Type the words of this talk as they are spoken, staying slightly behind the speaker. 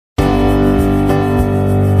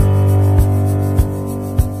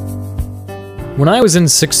When I was in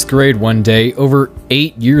 6th grade one day, over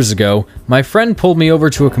 8 years ago, my friend pulled me over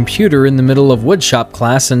to a computer in the middle of woodshop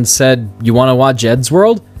class and said, "You want to watch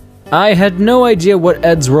Eddsworld?" I had no idea what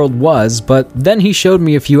Eddsworld was, but then he showed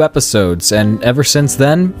me a few episodes, and ever since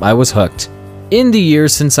then, I was hooked. In the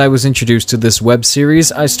years since I was introduced to this web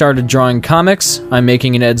series, I started drawing comics, I'm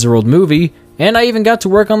making an Eddsworld movie, and I even got to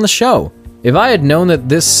work on the show. If I had known that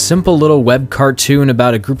this simple little web cartoon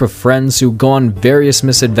about a group of friends who go on various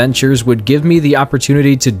misadventures would give me the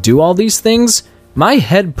opportunity to do all these things, my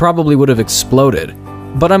head probably would have exploded.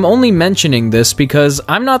 But I'm only mentioning this because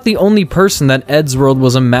I'm not the only person that Eddsworld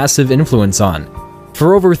was a massive influence on.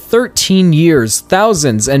 For over 13 years,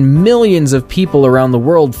 thousands and millions of people around the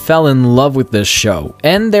world fell in love with this show,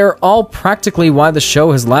 and they're all practically why the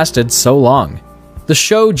show has lasted so long. The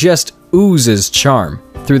show just oozes charm,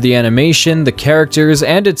 through the animation, the characters,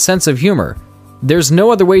 and its sense of humor. There's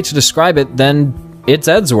no other way to describe it than it's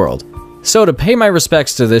Eddsworld. So to pay my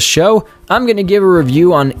respects to this show, I'm going to give a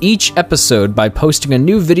review on each episode by posting a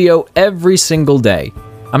new video every single day.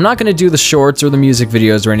 I'm not going to do the shorts or the music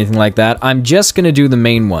videos or anything like that, I'm just going to do the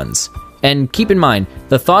main ones. And keep in mind,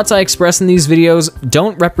 the thoughts I express in these videos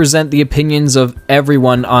don't represent the opinions of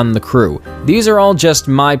everyone on the crew. These are all just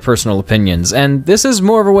my personal opinions, and this is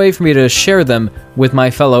more of a way for me to share them with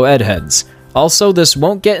my fellow Edheads. Also, this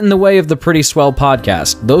won't get in the way of the Pretty Swell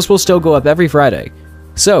podcast. Those will still go up every Friday.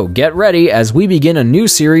 So, get ready as we begin a new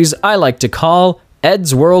series I like to call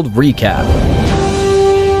Eddsworld Recap.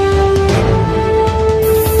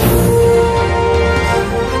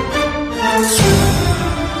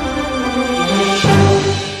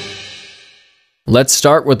 Let's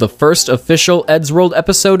start with the first official Eddsworld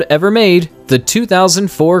episode ever made, the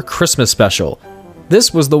 2004 Christmas special.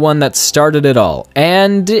 This was the one that started it all,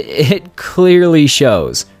 and it clearly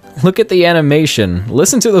shows. Look at the animation,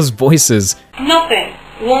 listen to those voices. Nothing.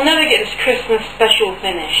 We'll never get this Christmas special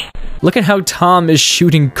finished. Look at how Tom is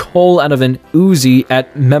shooting coal out of an Uzi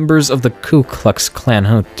at members of the Ku Klux Klan.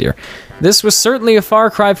 Oh dear. This was certainly a far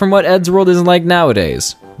cry from what Eddsworld is like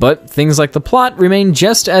nowadays, but things like the plot remain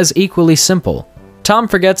just as equally simple. Tom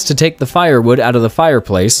forgets to take the firewood out of the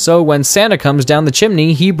fireplace, so when Santa comes down the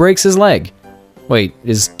chimney, he breaks his leg. Wait,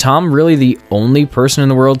 is Tom really the only person in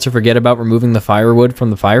the world to forget about removing the firewood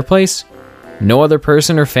from the fireplace? No other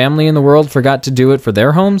person or family in the world forgot to do it for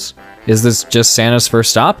their homes? Is this just Santa's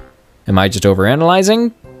first stop? Am I just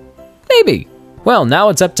overanalyzing? Maybe. Well, now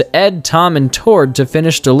it's up to Ed, Tom, and Tord to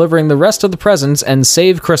finish delivering the rest of the presents and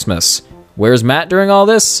save Christmas. Where's Matt during all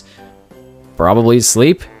this? Probably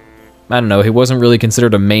asleep. I don't know, he wasn't really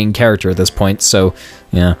considered a main character at this point, so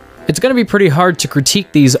yeah. It's gonna be pretty hard to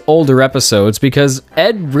critique these older episodes because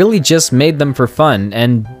Ed really just made them for fun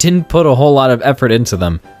and didn't put a whole lot of effort into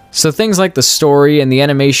them. So things like the story and the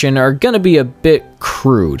animation are gonna be a bit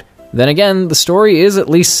crude. Then again, the story is at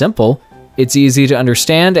least simple. It's easy to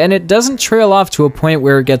understand and it doesn't trail off to a point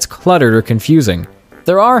where it gets cluttered or confusing.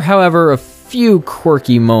 There are, however, a few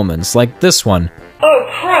quirky moments, like this one. Oh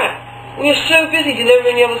crap! We were so busy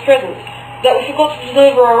delivering the other's presents that we forgot to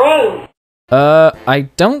deliver our own. I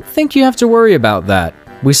don't think you have to worry about that.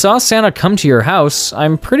 We saw Santa come to your house.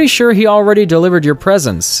 I'm pretty sure he already delivered your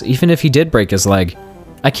presents, even if he did break his leg.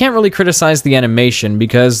 I can't really criticize the animation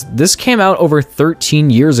because this came out over 13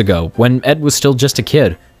 years ago, when Ed was still just a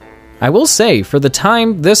kid. I will say, for the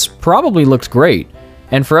time, this probably looked great.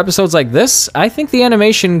 And for episodes like this, I think the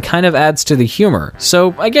animation kind of adds to the humor,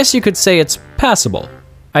 so I guess you could say it's passable.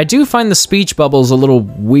 I do find the speech bubbles a little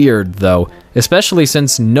weird, though, especially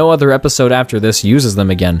since no other episode after this uses them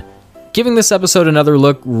again. Giving this episode another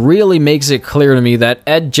look really makes it clear to me that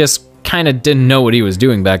Ed just kinda didn't know what he was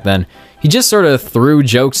doing back then. He just sort of threw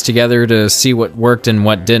jokes together to see what worked and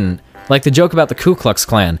what didn't, like the joke about the Ku Klux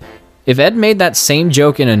Klan. If Ed made that same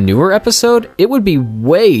joke in a newer episode, it would be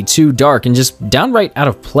way too dark and just downright out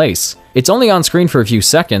of place. It's only on screen for a few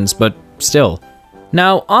seconds, but still.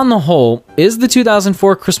 Now, on the whole, is the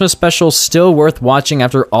 2004 Christmas special still worth watching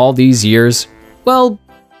after all these years? Well,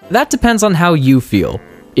 that depends on how you feel.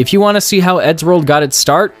 If you want to see how Eddsworld got its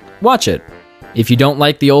start, watch it. If you don't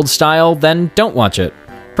like the old style, then don't watch it.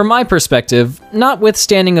 From my perspective,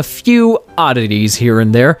 notwithstanding a few oddities here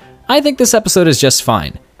and there, I think this episode is just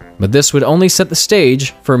fine. But this would only set the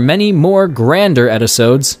stage for many more grander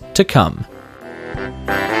episodes to come.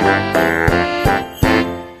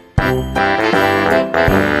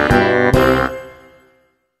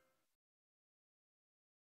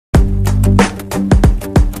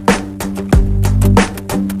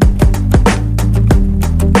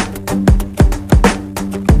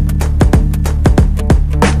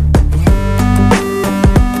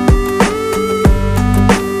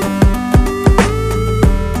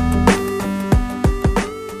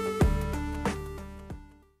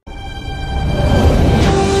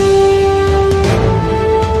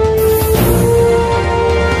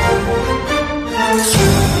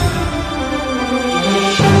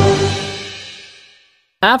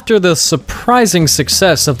 After the surprising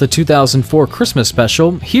success of the 2004 Christmas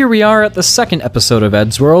special, here we are at the second episode of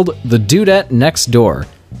Eddsworld, The Dudette Next Door.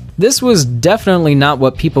 This was definitely not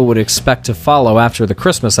what people would expect to follow after the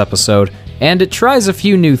Christmas episode, and it tries a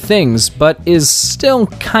few new things, but is still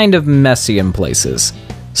kind of messy in places.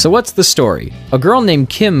 So what's the story? A girl named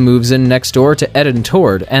Kim moves in next door to Ed and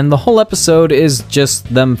Tord, and the whole episode is just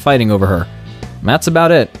them fighting over her. That's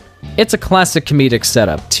about it. It's a classic comedic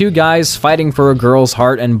setup, two guys fighting for a girl's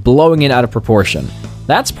heart and blowing it out of proportion.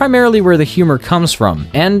 That's primarily where the humor comes from,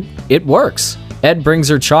 and it works. Ed brings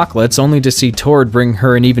her chocolates, only to see Tord bring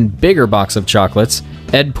her an even bigger box of chocolates.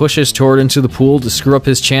 Ed pushes Tord into the pool to screw up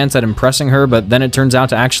his chance at impressing her, but then it turns out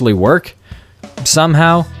to actually work.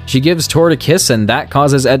 Somehow, she gives Tord a kiss and that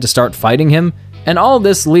causes Ed to start fighting him. And all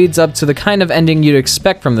this leads up to the kind of ending you'd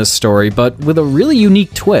expect from this story, but with a really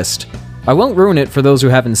unique twist. I won't ruin it for those who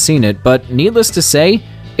haven't seen it, but needless to say,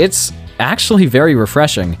 it's actually very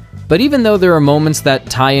refreshing. But even though there are moments that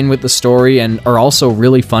tie in with the story and are also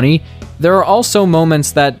really funny, there are also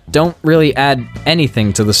moments that don't really add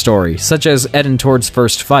anything to the story, such as Ed and Tord's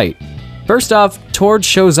first fight. First off, Tord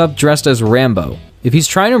shows up dressed as Rambo. If he's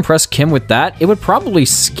trying to impress Kim with that, it would probably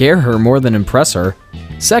scare her more than impress her.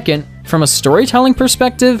 Second, from a storytelling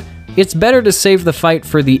perspective, it's better to save the fight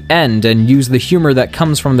for the end and use the humor that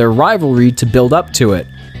comes from their rivalry to build up to it.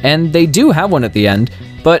 And they do have one at the end,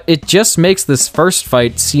 but it just makes this first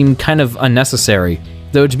fight seem kind of unnecessary.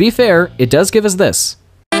 Though to be fair, it does give us this.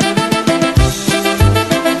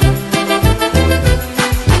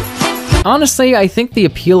 Honestly, I think the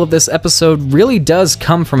appeal of this episode really does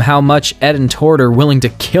come from how much Ed and Tord are willing to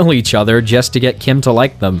kill each other just to get Kim to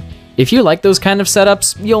like them. If you like those kind of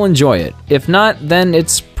setups, you'll enjoy it. If not, then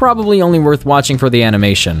it's probably only worth watching for the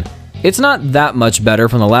animation. It's not that much better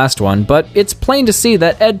from the last one, but it's plain to see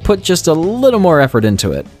that Ed put just a little more effort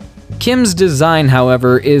into it. Kim's design,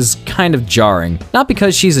 however, is kind of jarring. Not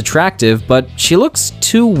because she's attractive, but she looks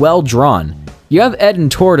too well drawn. You have Ed and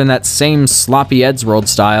Tord in that same sloppy Eddsworld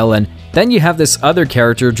style, and then you have this other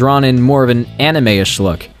character drawn in more of an anime-ish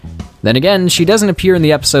look. Then again, she doesn't appear in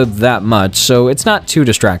the episode that much, so it's not too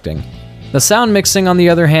distracting. The sound mixing, on the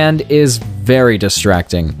other hand, is very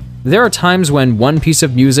distracting. There are times when one piece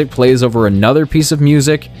of music plays over another piece of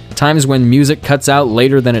music, times when music cuts out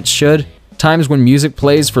later than it should, times when music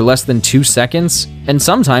plays for less than 2 seconds, and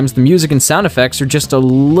sometimes the music and sound effects are just a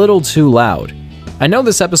little too loud. I know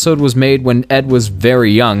this episode was made when Ed was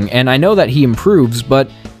very young, and I know that he improves, but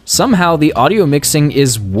somehow the audio mixing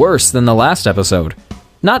is worse than the last episode.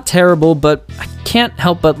 Not terrible, but I can't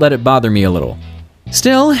help but let it bother me a little.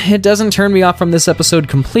 Still, it doesn't turn me off from this episode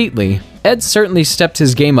completely. Ed certainly stepped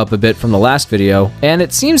his game up a bit from the last video, and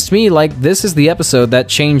it seems to me like this is the episode that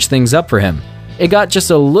changed things up for him. It got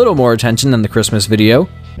just a little more attention than the Christmas video.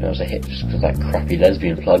 It was a hit just because of that crappy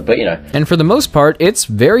lesbian plug, but you know. And for the most part, it's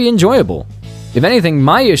very enjoyable. If anything,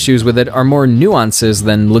 my issues with it are more nuances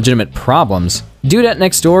than legitimate problems. Dudette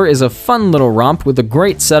Next Door is a fun little romp with a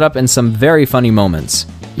great setup and some very funny moments.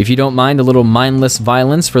 If you don't mind a little mindless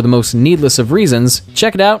violence for the most needless of reasons,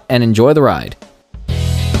 check it out and enjoy the ride.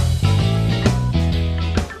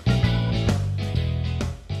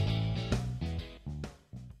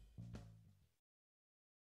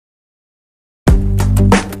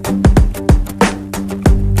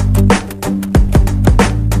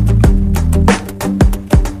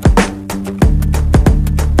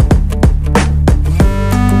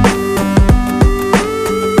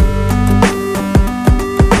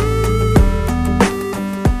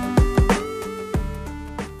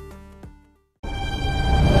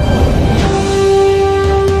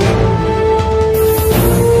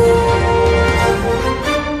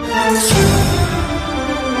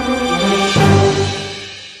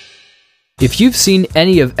 If you've seen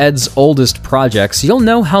any of Ed's oldest projects, you'll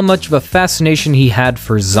know how much of a fascination he had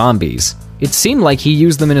for zombies. It seemed like he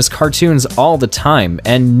used them in his cartoons all the time,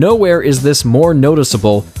 and nowhere is this more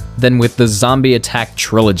noticeable than with the Zombie Attack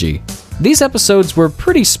trilogy. These episodes were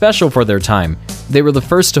pretty special for their time. They were the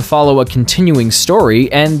first to follow a continuing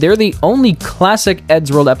story, and they're the only classic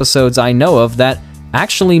Eddsworld episodes I know of that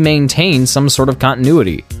actually maintain some sort of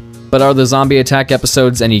continuity. But are the Zombie Attack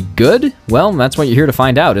episodes any good? Well, that's what you're here to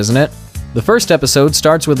find out, isn't it? The first episode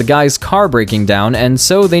starts with the guy's car breaking down, and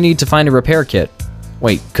so they need to find a repair kit.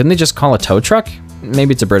 Wait, couldn't they just call a tow truck?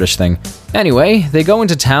 Maybe it's a British thing. Anyway, they go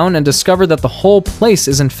into town and discover that the whole place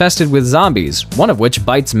is infested with zombies, one of which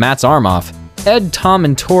bites Matt's arm off. Ed, Tom,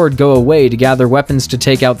 and Tord go away to gather weapons to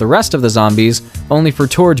take out the rest of the zombies, only for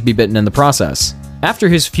Tord to be bitten in the process. After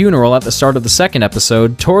his funeral at the start of the second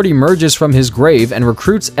episode, Tord emerges from his grave and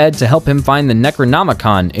recruits Ed to help him find the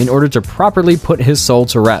Necronomicon in order to properly put his soul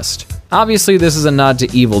to rest. Obviously, this is a nod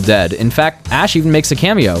to Evil Dead. In fact, Ash even makes a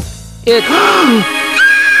cameo. It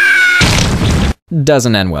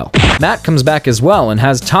doesn't end well. Matt comes back as well and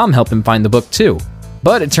has Tom help him find the book too.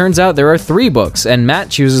 But it turns out there are 3 books, and Matt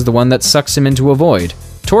chooses the one that sucks him into a void.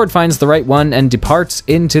 Tord finds the right one and departs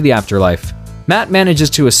into the afterlife. Matt manages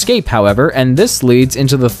to escape, however, and this leads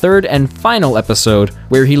into the 3rd and final episode,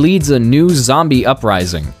 where he leads a new zombie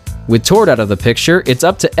uprising. With Tord out of the picture, it's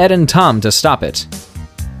up to Ed and Tom to stop it.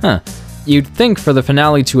 You'd think for the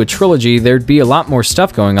finale to a trilogy there'd be a lot more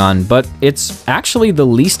stuff going on, but it's actually the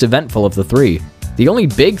least eventful of the 3. The only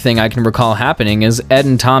big thing I can recall happening is Ed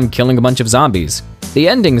and Tom killing a bunch of zombies. The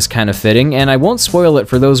ending's kind of fitting, and I won't spoil it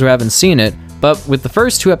for those who haven't seen it, but with the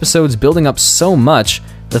first 2 episodes building up so much,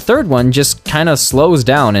 the 3rd one just kinda slows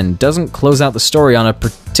down and doesn't close out the story on a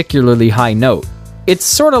particularly high note. It's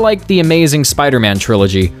sorta like the Amazing Spider-Man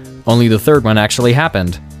trilogy, only the 3rd one actually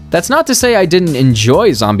happened. That's not to say I didn't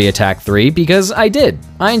enjoy Zombie Attack 3, because I did.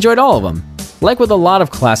 I enjoyed all of them. Like with a lot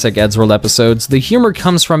of classic Eddsworld episodes, the humor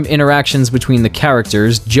comes from interactions between the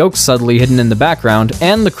characters, jokes subtly hidden in the background,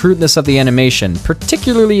 and the crudeness of the animation,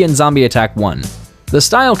 particularly in Zombie Attack 1. The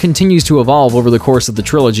style continues to evolve over the course of the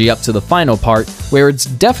trilogy up to the final part, where it's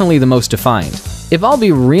definitely the most defined. If I'll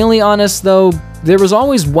be really honest though, there was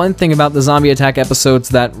always one thing about the Zombie Attack episodes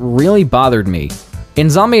that really bothered me. In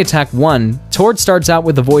Zombie Attack 1, Tord starts out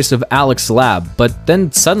with the voice of Alex Lab, but then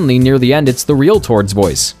suddenly near the end it's the real Tord's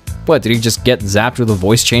voice. What, did he just get zapped with a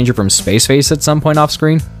voice changer from Spaceface at some point off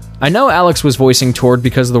screen? I know Alex was voicing Tord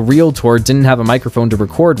because the real Tord didn't have a microphone to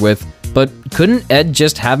record with, but couldn't Ed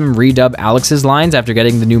just have him redub Alex's lines after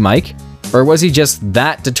getting the new mic? Or was he just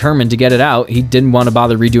that determined to get it out, he didn't want to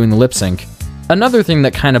bother redoing the lip sync? Another thing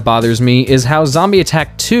that kinda bothers me is how Zombie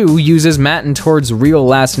Attack 2 uses Matt and Tord's real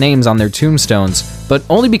last names on their tombstones, but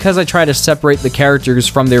only because I try to separate the characters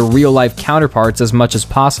from their real-life counterparts as much as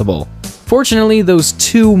possible. Fortunately, those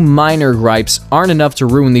 2 minor gripes aren't enough to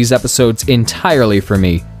ruin these episodes entirely for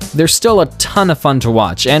me. They're still a ton of fun to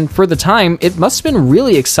watch, and for the time, it must have been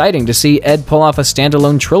really exciting to see Ed pull off a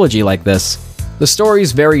standalone trilogy like this. The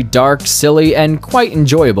story's very dark, silly, and quite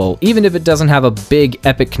enjoyable, even if it doesn't have a big,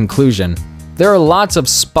 epic conclusion. There are lots of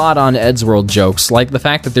spot-on Eddsworld jokes, like the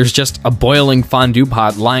fact that there's just a boiling fondue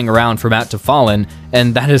pot lying around for Matt to fall in,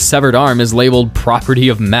 and that his severed arm is labeled property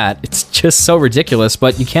of Matt. It's just so ridiculous,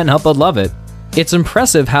 but you can't help but love it. It's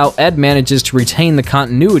impressive how Ed manages to retain the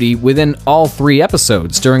continuity within all 3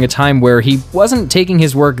 episodes during a time where he wasn't taking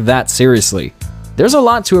his work that seriously. There's a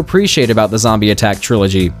lot to appreciate about the Zombie Attack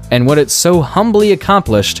trilogy, and what it's so humbly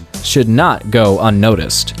accomplished should not go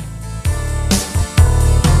unnoticed.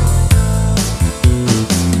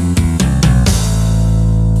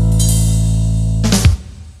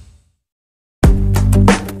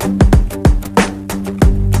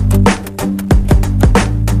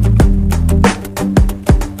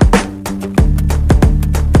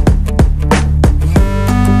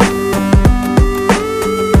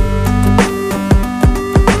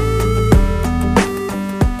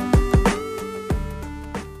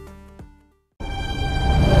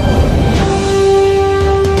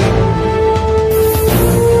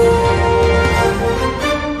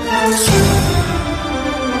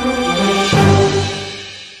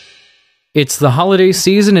 It's the holiday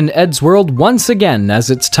season in Eddsworld once again, as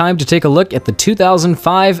it's time to take a look at the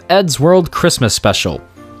 2005 Eddsworld Christmas Special.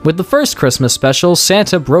 With the first Christmas special,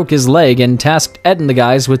 Santa broke his leg and tasked Ed and the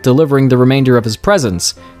guys with delivering the remainder of his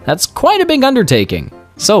presents. That's quite a big undertaking.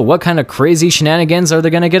 So what kind of crazy shenanigans are they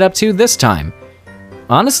gonna get up to this time?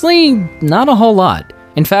 Honestly, not a whole lot.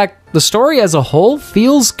 In fact, the story as a whole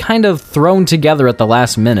feels kind of thrown together at the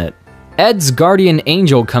last minute. Ed's guardian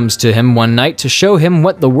angel comes to him one night to show him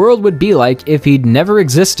what the world would be like if he'd never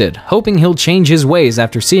existed, hoping he'll change his ways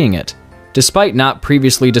after seeing it. Despite not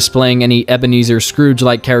previously displaying any Ebenezer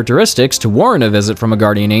Scrooge-like characteristics to warrant a visit from a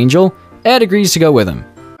guardian angel, Ed agrees to go with him.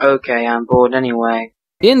 Okay, I'm bored anyway.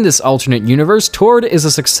 In this alternate universe, Tord is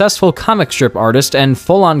a successful comic strip artist and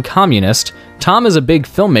full-on communist, Tom is a big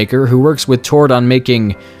filmmaker who works with Tord on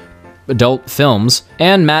making adult films,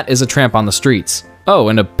 and Matt is a tramp on the streets. Oh,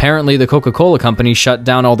 and apparently the Coca-Cola company shut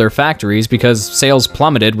down all their factories because sales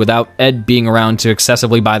plummeted without Ed being around to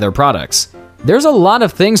excessively buy their products. There's a lot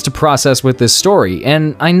of things to process with this story,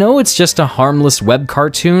 and I know it's just a harmless web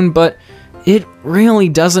cartoon, but it really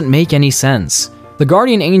doesn't make any sense. The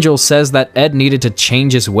Guardian Angel says that Ed needed to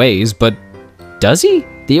change his ways, but does he?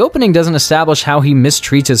 The opening doesn't establish how he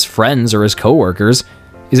mistreats his friends or his coworkers.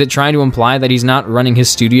 Is it trying to imply that he's not running his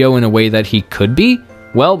studio in a way that he could be?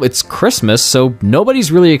 Well, it's Christmas, so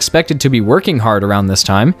nobody's really expected to be working hard around this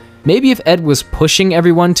time. Maybe if Ed was pushing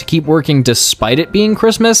everyone to keep working despite it being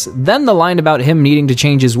Christmas, then the line about him needing to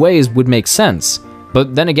change his ways would make sense.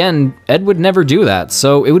 But then again, Ed would never do that,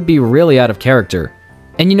 so it would be really out of character.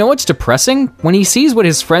 And you know what's depressing? When he sees what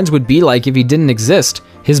his friends would be like if he didn't exist,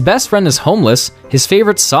 his best friend is homeless, his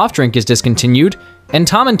favorite soft drink is discontinued, and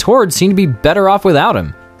Tom and Tord seem to be better off without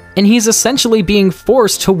him. And he's essentially being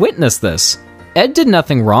forced to witness this. Ed did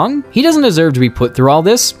nothing wrong. He doesn't deserve to be put through all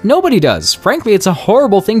this. Nobody does. Frankly, it's a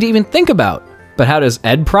horrible thing to even think about. But how does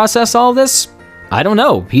Ed process all this? I don't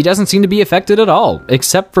know. He doesn't seem to be affected at all,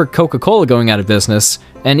 except for Coca-Cola going out of business.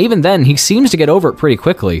 And even then, he seems to get over it pretty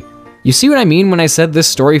quickly. You see what I mean when I said this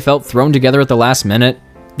story felt thrown together at the last minute?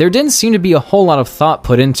 There didn't seem to be a whole lot of thought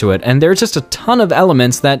put into it, and there's just a ton of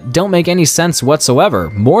elements that don't make any sense whatsoever,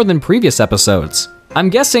 more than previous episodes. I'm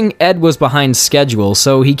guessing Ed was behind schedule,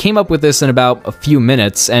 so he came up with this in about a few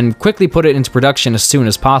minutes and quickly put it into production as soon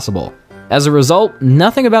as possible. As a result,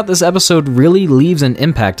 nothing about this episode really leaves an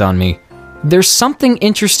impact on me. There's something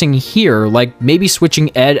interesting here, like maybe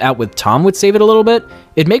switching Ed out with Tom would save it a little bit.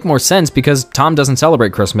 It'd make more sense because Tom doesn't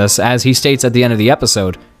celebrate Christmas, as he states at the end of the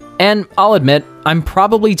episode. And I'll admit, I'm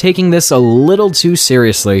probably taking this a little too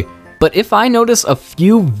seriously. But if I notice a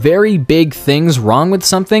few very big things wrong with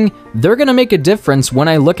something, they're gonna make a difference when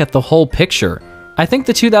I look at the whole picture. I think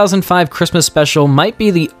the 2005 Christmas special might be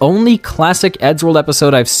the only classic Eddsworld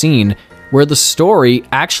episode I've seen where the story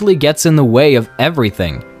actually gets in the way of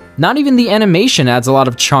everything. Not even the animation adds a lot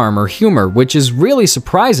of charm or humor, which is really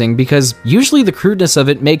surprising because usually the crudeness of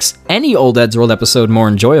it makes any old Eddsworld episode more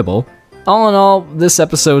enjoyable. All in all, this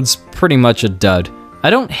episode's pretty much a dud. I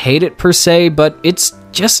don't hate it per se, but it's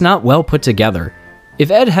just not well put together.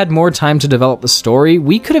 If Ed had more time to develop the story,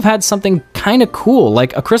 we could have had something kinda cool,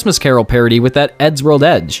 like a Christmas Carol parody with that Eddsworld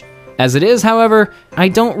edge. As it is, however, I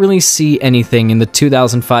don't really see anything in the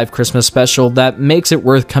 2005 Christmas special that makes it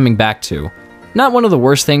worth coming back to. Not one of the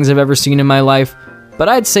worst things I've ever seen in my life, but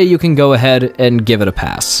I'd say you can go ahead and give it a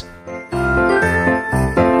pass.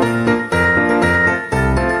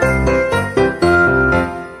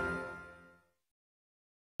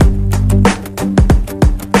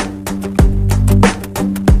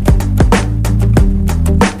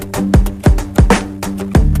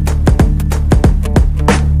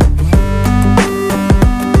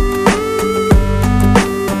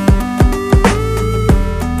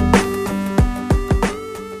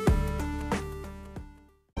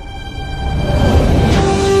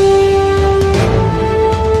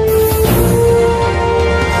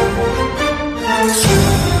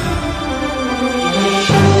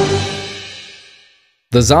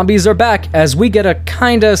 The zombies are back as we get a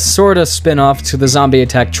kinda sorta spin-off to the Zombie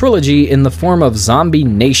Attack trilogy in the form of Zombie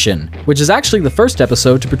Nation, which is actually the first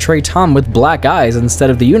episode to portray Tom with black eyes instead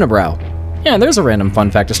of the unibrow. Yeah, there's a random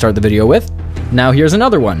fun fact to start the video with. Now here's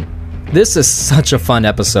another one. This is such a fun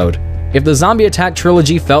episode. If the Zombie Attack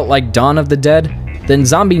trilogy felt like Dawn of the Dead, then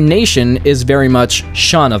Zombie Nation is very much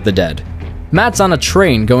Shaun of the Dead. Matt's on a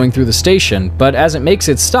train going through the station, but as it makes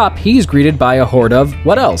its stop, he's greeted by a horde of,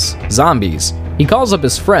 what else? Zombies. He calls up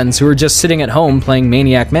his friends who are just sitting at home playing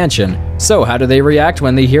Maniac Mansion. So how do they react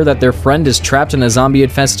when they hear that their friend is trapped in a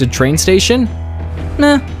zombie-infested train station?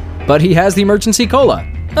 Meh. But he has the emergency cola.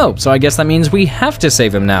 Oh, so I guess that means we have to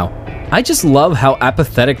save him now. I just love how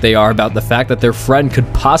apathetic they are about the fact that their friend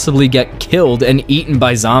could possibly get killed and eaten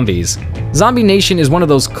by zombies. Zombie Nation is one of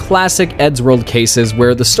those classic Eddsworld cases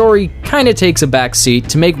where the story kinda takes a backseat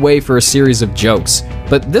to make way for a series of jokes,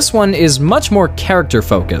 but this one is much more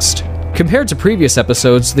character-focused. Compared to previous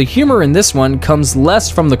episodes, the humor in this one comes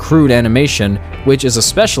less from the crude animation, which is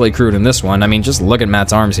especially crude in this one, I mean just look at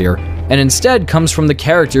Matt's arms here, and instead comes from the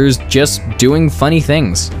characters just doing funny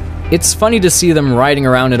things. It's funny to see them riding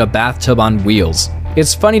around in a bathtub on wheels.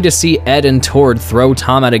 It's funny to see Ed and Tord throw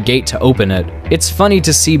Tom at a gate to open it. It's funny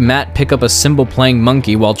to see Matt pick up a cymbal-playing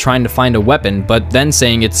monkey while trying to find a weapon, but then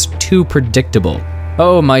saying it's too predictable.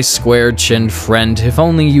 Oh, my square-chinned friend, if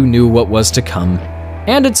only you knew what was to come.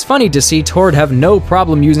 And it's funny to see Tord have no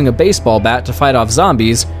problem using a baseball bat to fight off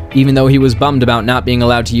zombies, even though he was bummed about not being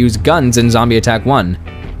allowed to use guns in Zombie Attack 1.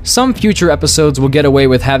 Some future episodes will get away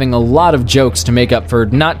with having a lot of jokes to make up for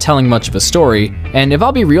not telling much of a story, and if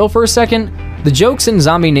I'll be real for a second, the jokes in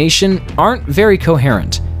Zombie Nation aren't very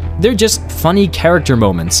coherent. They're just funny character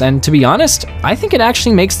moments, and to be honest, I think it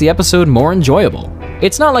actually makes the episode more enjoyable.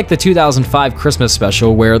 It's not like the 2005 Christmas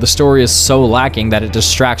special where the story is so lacking that it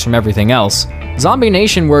distracts from everything else. Zombie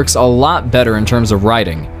Nation works a lot better in terms of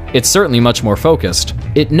writing. It's certainly much more focused.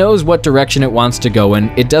 It knows what direction it wants to go in,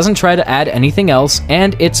 it doesn't try to add anything else,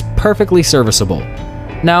 and it's perfectly serviceable.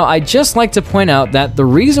 Now, I'd just like to point out that the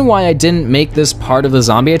reason why I didn't make this part of the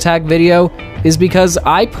Zombie Attack video is because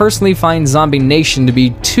I personally find Zombie Nation to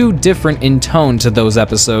be too different in tone to those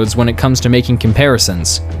episodes when it comes to making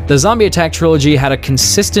comparisons. The Zombie Attack trilogy had a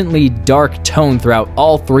consistently dark tone throughout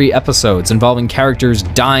all 3 episodes, involving characters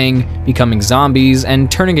dying, becoming zombies,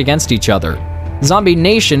 and turning against each other. Zombie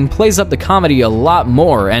Nation plays up the comedy a lot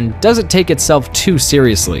more and doesn't take itself too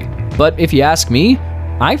seriously. But if you ask me,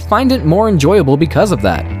 I find it more enjoyable because of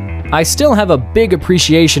that. I still have a big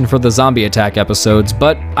appreciation for the Zombie Attack episodes,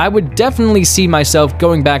 but I would definitely see myself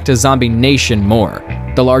going back to Zombie Nation more.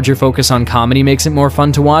 The larger focus on comedy makes it more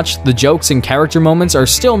fun to watch, the jokes and character moments are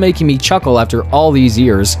still making me chuckle after all these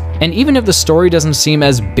years, and even if the story doesn't seem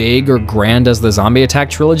as big or grand as the Zombie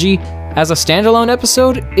Attack trilogy, as a standalone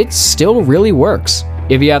episode, it still really works.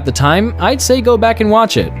 If you have the time, I'd say go back and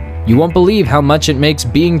watch it. You won't believe how much it makes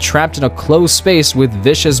being trapped in a closed space with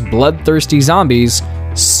vicious, bloodthirsty zombies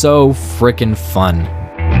so frickin' fun.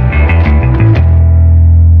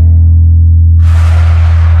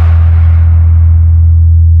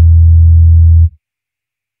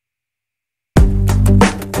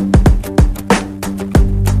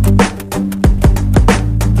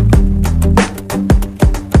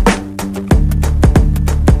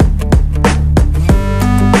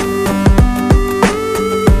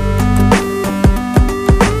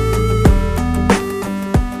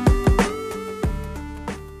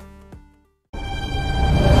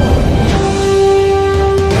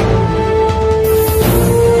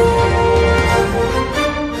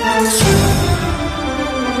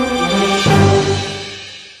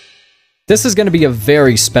 This is going to be a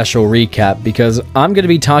very special recap because I'm going to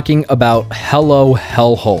be talking about Hello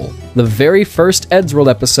Hellhole, the very first Eddsworld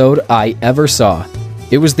episode I ever saw.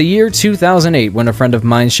 It was the year 2008 when a friend of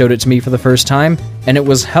mine showed it to me for the first time, and it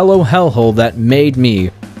was Hello Hellhole that made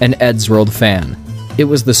me an Eddsworld fan. It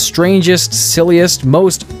was the strangest, silliest,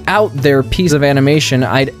 most out there piece of animation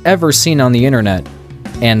I'd ever seen on the internet,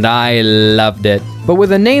 and I loved it. But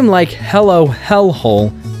with a name like Hello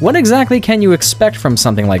Hellhole, what exactly can you expect from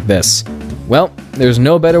something like this? Well, there's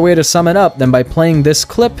no better way to sum it up than by playing this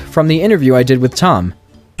clip from the interview I did with Tom.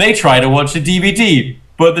 They try to watch a DVD,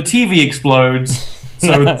 but the TV explodes,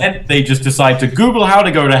 so then they just decide to Google how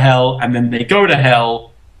to go to hell, and then they go to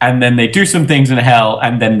hell, and then they do some things in hell,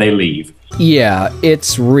 and then they leave. Yeah,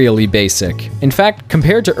 it's really basic. In fact,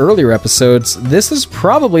 compared to earlier episodes, this is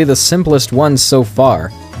probably the simplest one so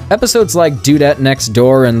far. Episodes like Dudette Next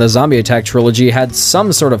Door and the Zombie Attack trilogy had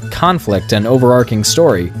some sort of conflict and overarching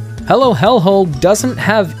story. Hello Hellhole doesn't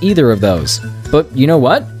have either of those. But you know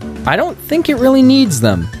what? I don't think it really needs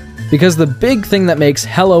them. Because the big thing that makes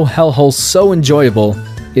Hello Hellhole so enjoyable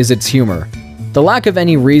is its humor. The lack of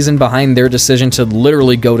any reason behind their decision to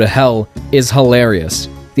literally go to hell is hilarious.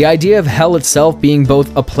 The idea of hell itself being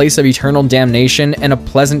both a place of eternal damnation and a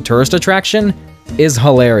pleasant tourist attraction is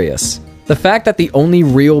hilarious. The fact that the only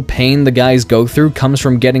real pain the guys go through comes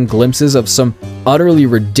from getting glimpses of some utterly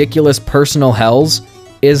ridiculous personal hells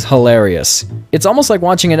is hilarious. It's almost like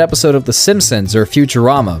watching an episode of The Simpsons or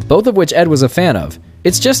Futurama, both of which Ed was a fan of.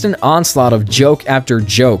 It's just an onslaught of joke after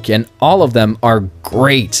joke, and all of them are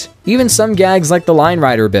great. Even some gags like the Line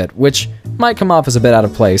Rider bit, which might come off as a bit out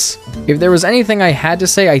of place. If there was anything I had to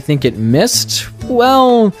say I think it missed,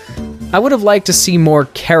 well, I would have liked to see more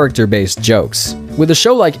character-based jokes. With a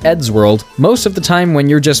show like Eddsworld, most of the time when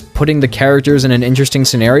you're just putting the characters in an interesting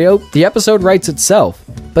scenario, the episode writes itself.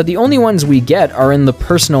 But the only ones we get are in the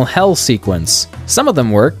personal hell sequence. Some of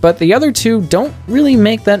them work, but the other two don't really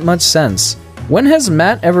make that much sense. When has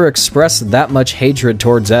Matt ever expressed that much hatred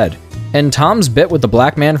towards Ed? And Tom's bit with the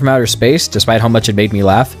black man from outer space, despite how much it made me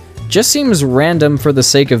laugh, just seems random for the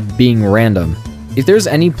sake of being random. If there's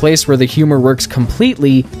any place where the humor works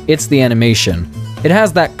completely, it's the animation. It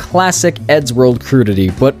has that classic Eddsworld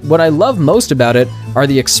crudity, but what I love most about it are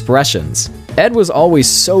the expressions. Ed was always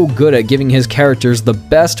so good at giving his characters the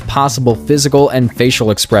best possible physical and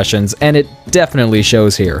facial expressions, and it definitely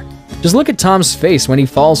shows here. Just look at Tom's face when he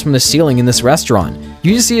falls from the ceiling in this restaurant.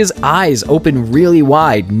 You just see his eyes open really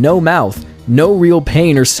wide, no mouth, no real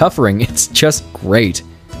pain or suffering. It's just great.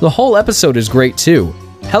 The whole episode is great too.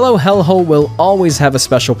 Hello Hellhole will always have a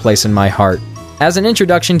special place in my heart. As an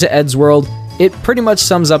introduction to Eddsworld, it pretty much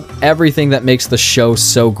sums up everything that makes the show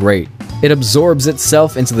so great. It absorbs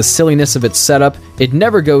itself into the silliness of its setup, it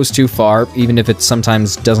never goes too far, even if it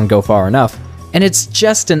sometimes doesn't go far enough, and it's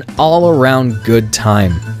just an all-around good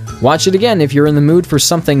time. Watch it again if you're in the mood for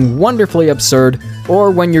something wonderfully absurd,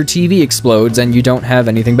 or when your TV explodes and you don't have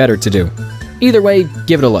anything better to do. Either way,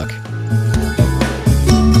 give it a look.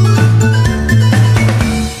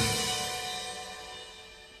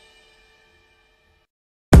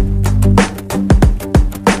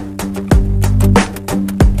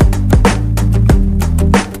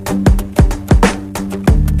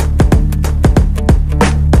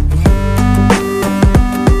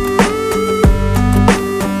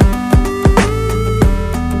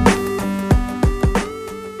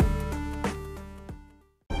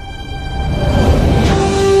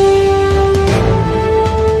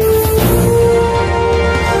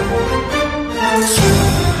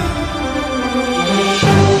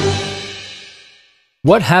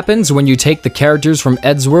 What happens when you take the characters from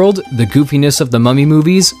Eddsworld, the goofiness of the Mummy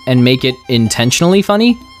movies, and make it intentionally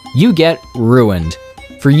funny? You get Ruined.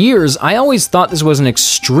 For years, I always thought this was an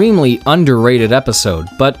extremely underrated episode,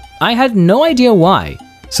 but I had no idea why.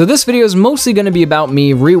 So this video is mostly going to be about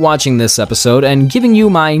me rewatching this episode and giving you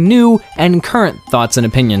my new and current thoughts and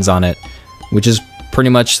opinions on it, which is pretty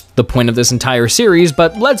much the point of this entire series,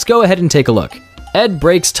 but let's go ahead and take a look. Ed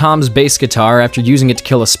breaks Tom's bass guitar after using it to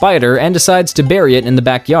kill a spider and decides to bury it in the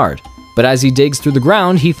backyard. But as he digs through the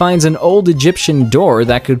ground, he finds an old Egyptian door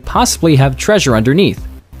that could possibly have treasure underneath.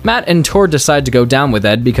 Matt and Tord decide to go down with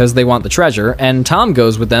Ed because they want the treasure, and Tom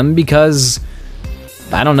goes with them because...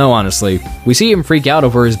 I don't know, honestly. We see him freak out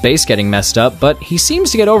over his bass getting messed up, but he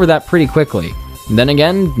seems to get over that pretty quickly. Then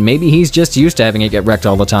again, maybe he's just used to having it get wrecked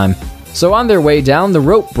all the time. So on their way down, the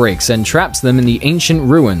rope breaks and traps them in the ancient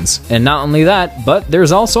ruins. And not only that, but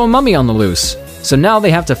there's also a mummy on the loose. So now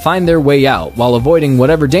they have to find their way out while avoiding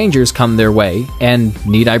whatever dangers come their way. And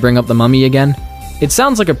need I bring up the mummy again? It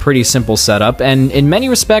sounds like a pretty simple setup, and in many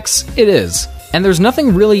respects, it is. And there's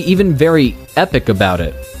nothing really even very epic about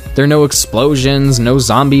it. There are no explosions, no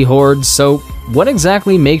zombie hordes, so what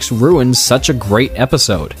exactly makes Ruined such a great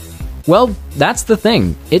episode? Well, that's the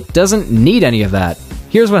thing. It doesn't need any of that.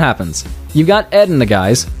 Here's what happens. You've got Ed and the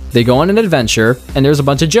guys, they go on an adventure, and there's a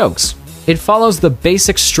bunch of jokes. It follows the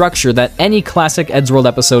basic structure that any classic Eddsworld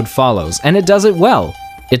episode follows, and it does it well.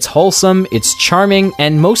 It's wholesome, it's charming,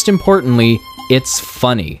 and most importantly, it's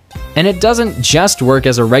funny. And it doesn't just work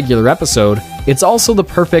as a regular episode, it's also the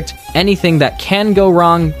perfect anything that can go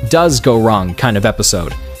wrong, does go wrong kind of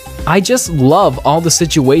episode. I just love all the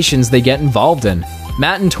situations they get involved in.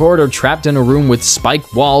 Matt and Tord are trapped in a room with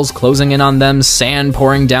spiked walls closing in on them, sand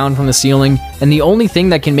pouring down from the ceiling, and the only thing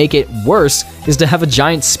that can make it worse is to have a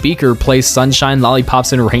giant speaker play Sunshine,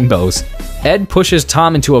 Lollipops, and Rainbows. Ed pushes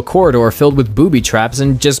Tom into a corridor filled with booby traps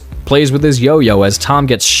and just plays with his yo-yo as Tom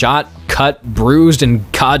gets shot, cut, bruised, and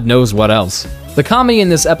God knows what else. The comedy in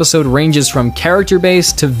this episode ranges from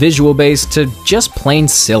character-based to visual-based to just plain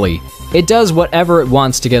silly. It does whatever it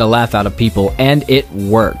wants to get a laugh out of people, and it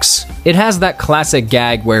works. It has that classic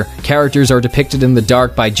gag where characters are depicted in the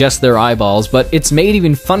dark by just their eyeballs, but it's made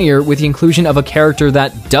even funnier with the inclusion of a character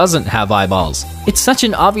that doesn't have eyeballs. It's such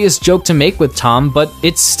an obvious joke to make with Tom, but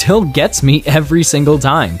it still gets me every single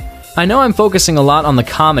time. I know I'm focusing a lot on the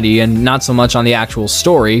comedy and not so much on the actual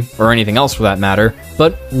story, or anything else for that matter,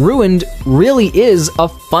 but Ruined really is a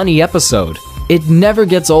funny episode. It never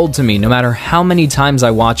gets old to me, no matter how many times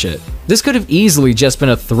I watch it. This could have easily just been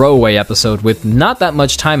a throwaway episode with not that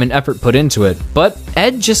much time and effort put into it, but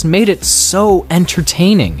Ed just made it so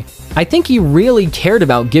entertaining. I think he really cared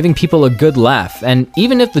about giving people a good laugh, and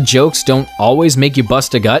even if the jokes don't always make you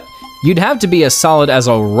bust a gut, you'd have to be as solid as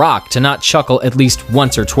a rock to not chuckle at least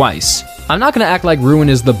once or twice. I'm not gonna act like Ruin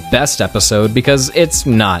is the best episode, because it's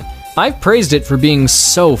not. I've praised it for being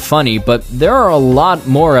so funny, but there are a lot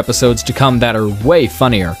more episodes to come that are way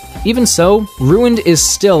funnier. Even so, Ruined is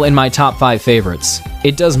still in my top 5 favorites.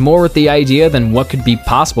 It does more with the idea than what could be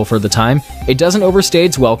possible for the time, it doesn't overstay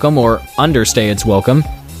its welcome or understay its welcome,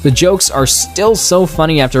 the jokes are still so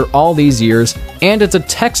funny after all these years, and it's a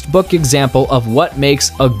textbook example of what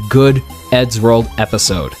makes a good Eddsworld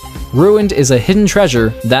episode. Ruined is a hidden treasure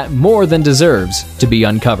that more than deserves to be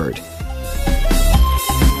uncovered.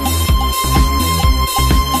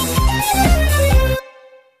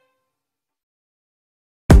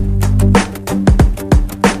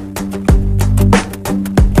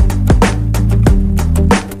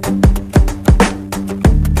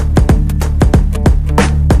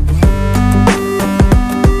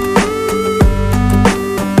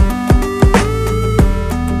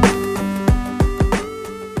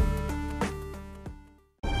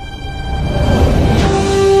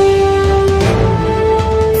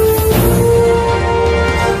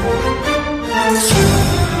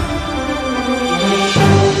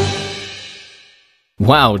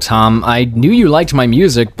 Wow, Tom, I knew you liked my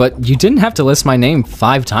music, but you didn't have to list my name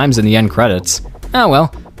 5 times in the end credits. Ah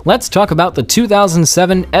well, let's talk about the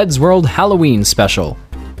 2007 Eddsworld Halloween special.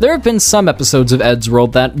 There have been some episodes of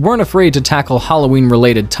Eddsworld that weren't afraid to tackle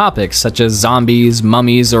Halloween-related topics such as zombies,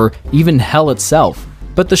 mummies, or even hell itself.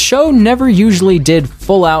 But the show never usually did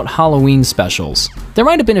full-out Halloween specials. There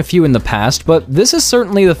might have been a few in the past, but this is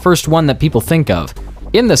certainly the first one that people think of.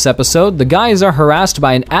 In this episode, the guys are harassed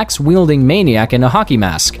by an axe-wielding maniac in a hockey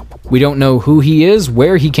mask. We don't know who he is,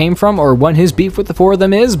 where he came from, or what his beef with the 4 of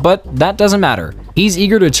them is, but that doesn't matter. He's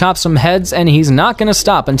eager to chop some heads, and he's not gonna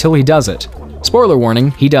stop until he does it. Spoiler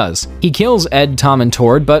warning, he does. He kills Ed, Tom, and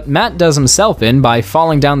Tord, but Matt does himself in by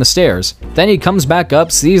falling down the stairs. Then he comes back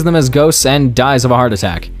up, sees them as ghosts, and dies of a heart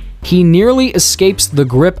attack. He nearly escapes the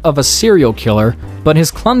grip of a serial killer, but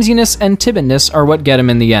his clumsiness and timidness are what get him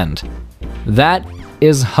in the end. That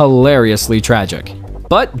is hilariously tragic.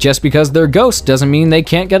 But just because they're ghosts doesn't mean they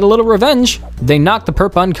can't get a little revenge. They knock the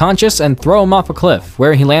perp unconscious and throw him off a cliff,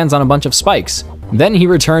 where he lands on a bunch of spikes. Then he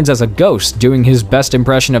returns as a ghost, doing his best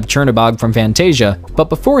impression of Chernabog from Fantasia, but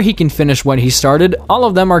before he can finish what he started, all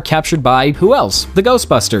of them are captured by, who else? The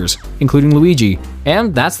Ghostbusters, including Luigi.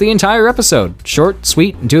 And that's the entire episode. Short,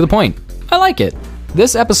 sweet, and to the point. I like it.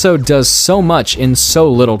 This episode does so much in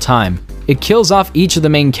so little time. It kills off each of the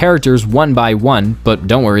main characters one by one, but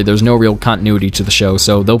don't worry, there's no real continuity to the show,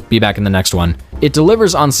 so they'll be back in the next one. It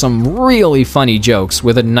delivers on some really funny jokes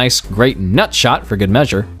with a nice, great nut shot for good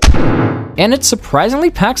measure. And it surprisingly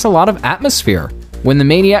packs a lot of atmosphere. When the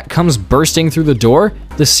maniac comes bursting through the door,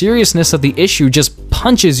 the seriousness of the issue just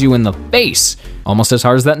punches you in the face, almost as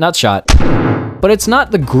hard as that nut shot. But it's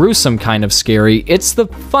not the gruesome kind of scary, it's the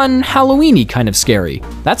fun, Halloween-y kind of scary.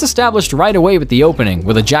 That's established right away with the opening,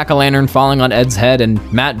 with a jack-o'-lantern falling on Ed's head and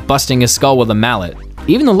Matt busting his skull with a mallet.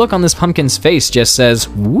 Even the look on this pumpkin's face just says,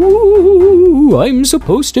 "Woo, I'm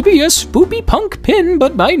supposed to be a spoopy punk pin,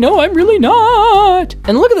 but I know I'm really not."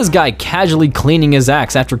 And look at this guy casually cleaning his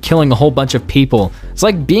axe after killing a whole bunch of people. It's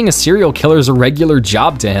like being a serial killer is a regular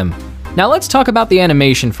job to him. Now let's talk about the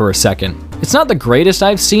animation for a second. It's not the greatest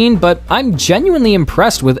I've seen, but I'm genuinely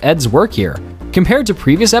impressed with Ed's work here. Compared to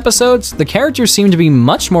previous episodes, the characters seem to be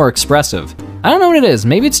much more expressive. I don't know what it is,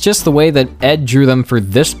 maybe it's just the way that Ed drew them for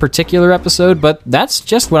this particular episode, but that's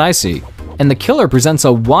just what I see. And the killer presents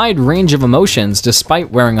a wide range of emotions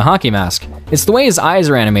despite wearing a hockey mask. It's the way his eyes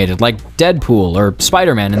are animated, like Deadpool or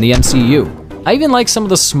Spider-Man in the MCU. I even like some of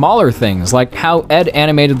the smaller things, like how Ed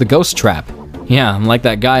animated the ghost trap. Yeah, I'm like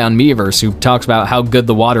that guy on Miiverse who talks about how good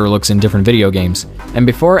the water looks in different video games. And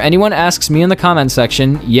before anyone asks me in the comment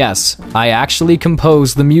section, yes, I actually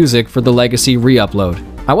composed the music for the Legacy re-upload.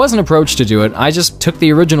 I wasn't approached to do it, I just took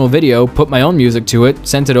the original video, put my own music to it,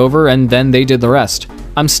 sent it over, and then they did the rest.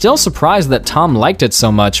 I'm still surprised that Tom liked it so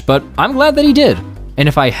much, but I'm glad that he did. And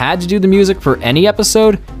if I had to do the music for any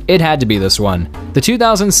episode, it had to be this one. The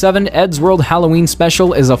 2007 Eddsworld Halloween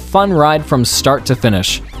special is a fun ride from start to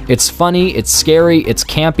finish. It's funny, it's scary, it's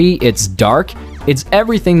campy, it's dark, it's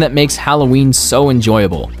everything that makes Halloween so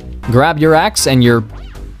enjoyable. Grab your axe and your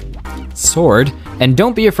sword, and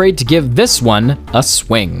don't be afraid to give this one a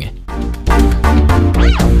swing.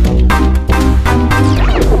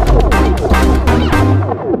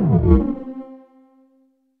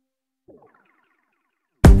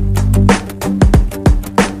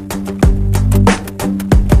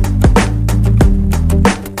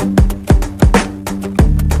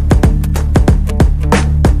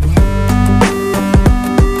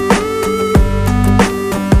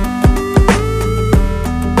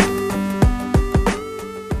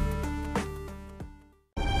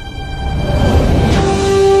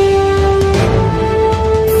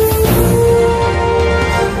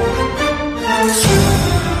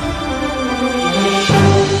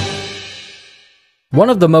 One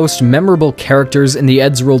of the most memorable characters in the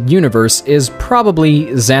Eddsworld universe is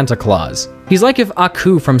probably Santa Claus. He's like if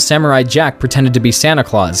Aku from Samurai Jack pretended to be Santa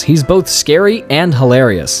Claus. He's both scary and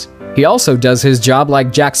hilarious. He also does his job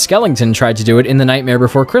like Jack Skellington tried to do it in The Nightmare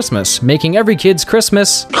Before Christmas, making every kid's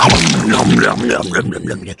Christmas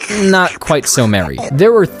not quite so merry.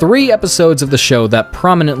 There were 3 episodes of the show that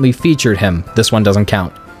prominently featured him. This one doesn't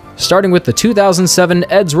count. Starting with the 2007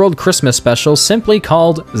 Eddsworld Christmas special simply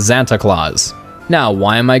called Santa Claus. Now,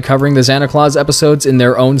 why am I covering the Santa Claus episodes in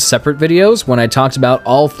their own separate videos when I talked about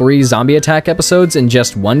all 3 Zombie Attack episodes in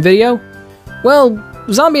just one video? Well,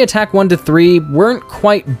 Zombie Attack 1 to 3 weren't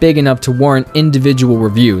quite big enough to warrant individual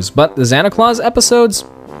reviews, but the Santa Claus episodes,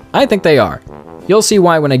 I think they are. You'll see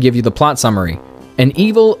why when I give you the plot summary. An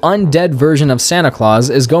evil, undead version of Santa Claus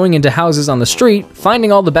is going into houses on the street,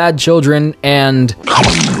 finding all the bad children, and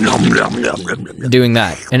doing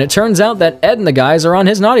that. And it turns out that Ed and the guys are on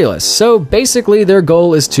his naughty list, so basically their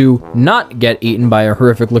goal is to not get eaten by a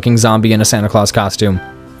horrific-looking zombie in a Santa Claus costume.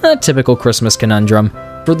 A typical Christmas conundrum.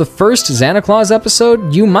 For the first Santa Claus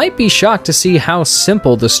episode, you might be shocked to see how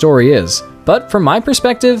simple the story is, but from my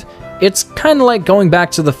perspective, it's kinda like going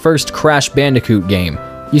back to the first Crash Bandicoot game.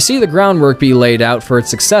 You see the groundwork be laid out for its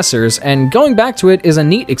successors, and going back to it is a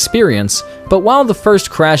neat experience, but while the first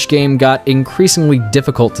Crash game got increasingly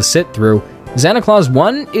difficult to sit through, Santa Claus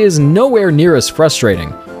 1 is nowhere near as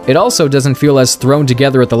frustrating. It also doesn't feel as thrown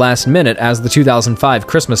together at the last minute as the 2005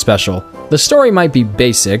 Christmas special. The story might be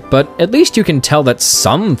basic, but at least you can tell that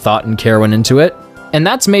some thought and care went into it. And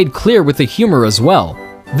that's made clear with the humor as well.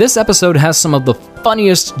 This episode has some of the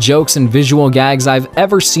funniest jokes and visual gags I've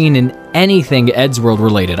ever seen in anything Eddsworld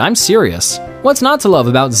related. I'm serious. What's not to love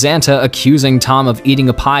about Xanta accusing Tom of eating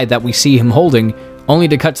a pie that we see him holding, only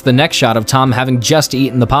to cut to the next shot of Tom having just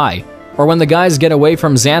eaten the pie? Or when the guys get away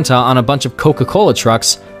from Xanta on a bunch of Coca-Cola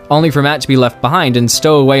trucks, only for Matt to be left behind and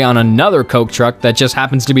stow away on another Coke truck that just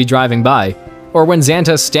happens to be driving by. Or when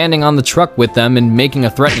Xanta's standing on the truck with them and making a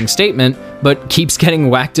threatening statement, but keeps getting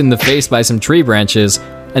whacked in the face by some tree branches,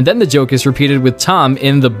 and then the joke is repeated with Tom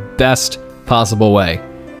in the best possible way.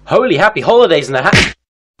 Holy happy holidays in the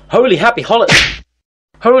Holy happy holidays.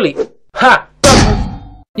 Holy ha!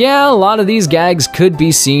 Yeah, a lot of these gags could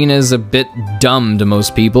be seen as a bit dumb to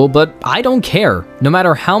most people, but I don't care. No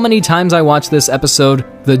matter how many times I watch this episode,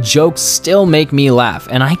 the jokes still make me laugh,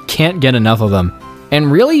 and I can't get enough of them. And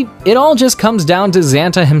really, it all just comes down to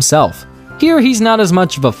Xanta himself. Here, he's not as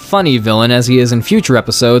much of a funny villain as he is in future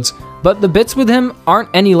episodes, but the bits with him aren't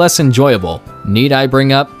any less enjoyable. Need I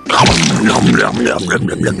bring up?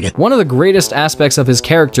 One of the greatest aspects of his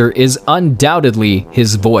character is undoubtedly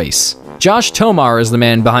his voice. Josh Tomar is the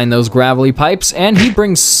man behind those gravelly pipes, and he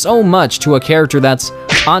brings so much to a character that's,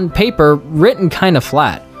 on paper, written kinda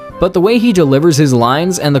flat. But the way he delivers his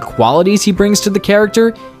lines and the qualities he brings to the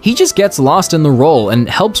character, he just gets lost in the role and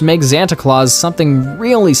helps make Xanta Claus something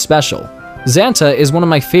really special. Xanta is one of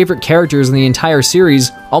my favorite characters in the entire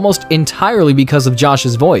series, almost entirely because of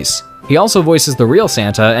Josh's voice. He also voices the real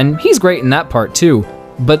Santa, and he's great in that part too,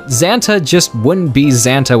 but Xanta just wouldn't be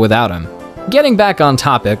Xanta without him. Getting back on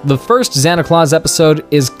topic, the first Xanta Claus episode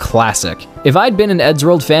is classic. If I'd been an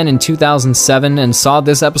Eddsworld fan in 2007 and saw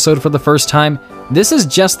this episode for the first time, this is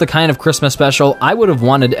just the kind of Christmas special I would have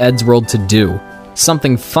wanted Eddsworld to do.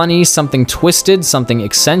 Something funny, something twisted, something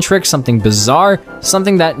eccentric, something bizarre,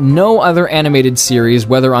 something that no other animated series,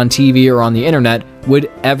 whether on TV or on the internet,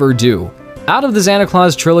 would ever do. Out of the Xanta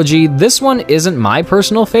Claus trilogy, this one isn't my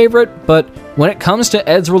personal favorite, but when it comes to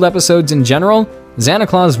Eddsworld episodes in general, Xanta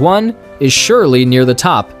Claus 1 is surely near the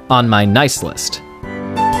top on my nice list.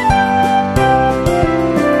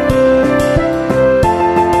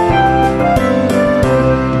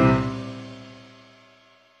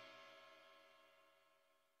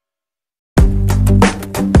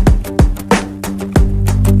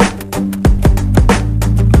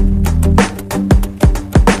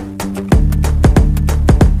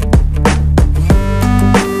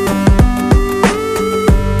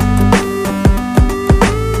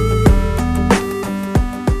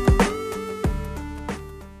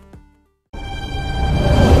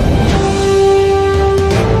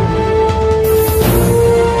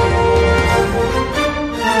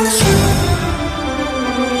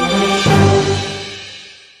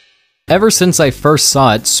 Ever since I first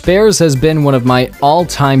saw it, Spares has been one of my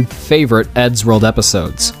all-time favorite Eddsworld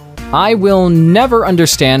episodes. I will never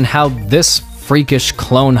understand how this freakish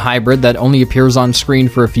clone hybrid that only appears on screen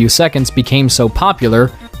for a few seconds became so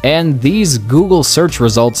popular, and these Google search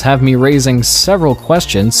results have me raising several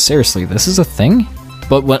questions. Seriously, this is a thing?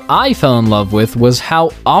 But what I fell in love with was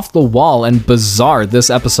how off the wall and bizarre this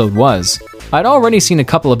episode was. I'd already seen a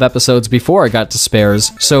couple of episodes before I got to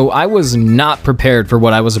Spares, so I was not prepared for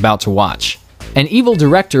what I was about to watch. An evil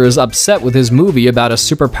director is upset with his movie about a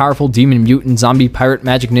super powerful demon mutant zombie pirate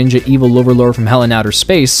magic ninja evil overlord from hell and outer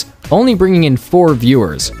space, only bringing in 4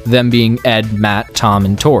 viewers, them being Ed, Matt, Tom,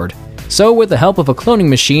 and Tord. So with the help of a cloning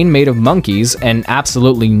machine made of monkeys and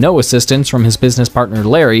absolutely no assistance from his business partner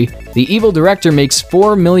Larry, the evil director makes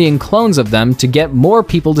 4 million clones of them to get more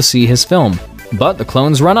people to see his film. But the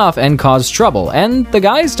clones run off and cause trouble, and the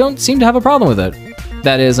guys don't seem to have a problem with it.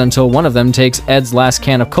 That is, until one of them takes Ed's last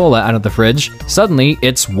can of cola out of the fridge. Suddenly,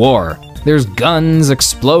 it's war. There's guns,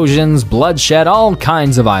 explosions, bloodshed, all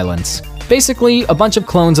kinds of violence. Basically, a bunch of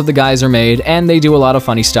clones of the guys are made, and they do a lot of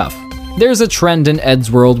funny stuff. There's a trend in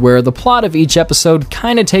Eddsworld where the plot of each episode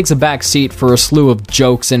kinda takes a back seat for a slew of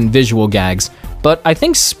jokes and visual gags, but I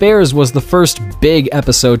think Spares was the first big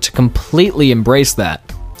episode to completely embrace that.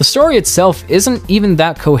 The story itself isn't even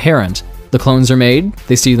that coherent. The clones are made,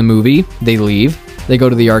 they see the movie, they leave, they go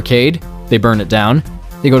to the arcade, they burn it down,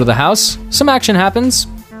 they go to the house, some action happens,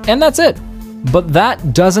 and that's it. But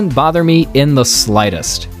that doesn't bother me in the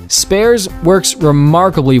slightest. Spares works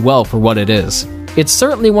remarkably well for what it is. It's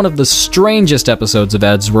certainly one of the strangest episodes of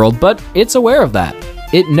Eddsworld, but it's aware of that.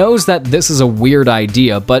 It knows that this is a weird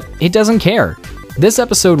idea, but it doesn't care. This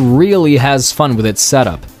episode really has fun with its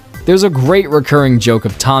setup. There's a great recurring joke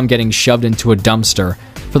of Tom getting shoved into a dumpster.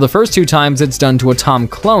 For the first 2 times, it's done to a Tom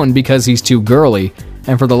clone because he's too girly,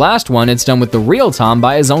 and for the last one, it's done with the real Tom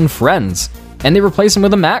by his own friends, and they replace him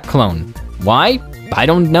with a Matt clone. Why? I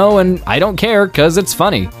don't know, and I don't care, cause it's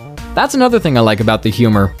funny. That's another thing I like about the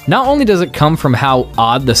humor. Not only does it come from how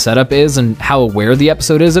odd the setup is and how aware the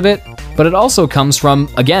episode is of it, but it also comes from,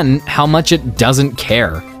 again, how much it doesn't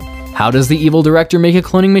care. How does the evil director make a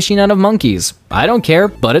cloning machine out of monkeys? I don't care,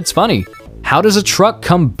 but it's funny. How does a truck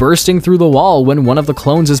come bursting through the wall when one of the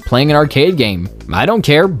clones is playing an arcade game? I don't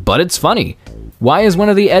care, but it's funny. Why is one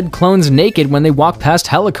of the Ed clones naked when they walk past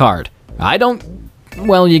Helicard?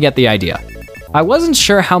 Well, you get the idea. I wasn't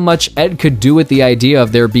sure how much Ed could do with the idea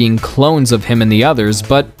of there being clones of him and the others,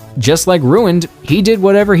 but just like Ruined, he did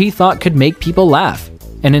whatever he thought could make people laugh.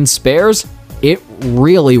 And in Spares, it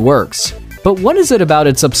really works. But what is it about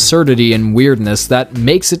its absurdity and weirdness that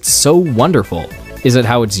makes it so wonderful? Is it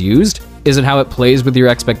how it's used? Is it how it plays with your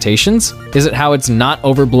expectations? Is it how it's not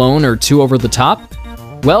overblown or too over the top?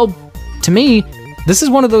 Well, to me, this is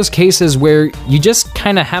one of those cases where you just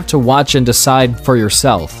kinda have to watch and decide for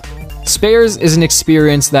yourself. Spares is an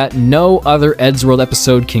experience that no other Eddsworld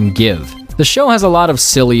episode can give. The show has a lot of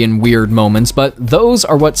silly and weird moments, but those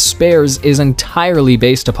are what Spares is entirely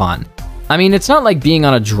based upon. I mean, it's not like being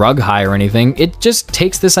on a drug high or anything, it just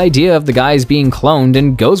takes this idea of the guys being cloned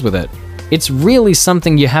and goes with it. It's really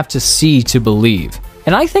something you have to see to believe.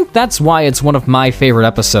 And I think that's why it's one of my favorite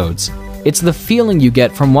episodes. It's the feeling you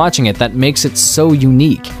get from watching it that makes it so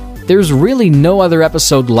unique. There's really no other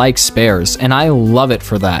episode like Spares, and I love it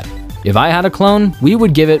for that. If I had a clone, we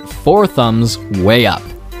would give it 4 thumbs way up.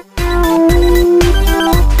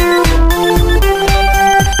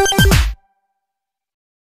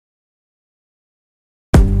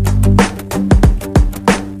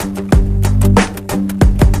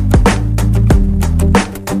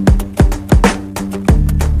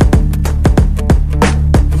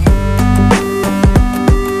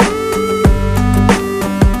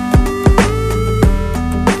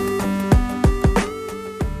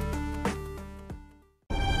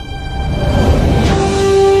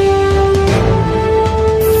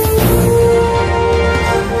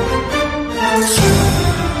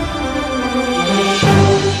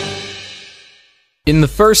 In the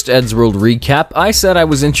first Eddsworld recap, I said I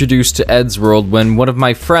was introduced to Eddsworld when one of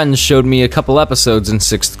my friends showed me a couple episodes in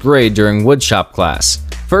 6th grade during woodshop class.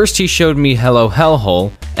 First he showed me Hello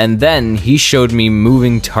Hellhole, and then he showed me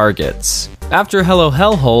Moving Targets. After Hello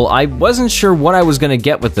Hellhole, I wasn't sure what I was gonna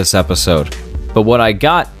get with this episode, but what I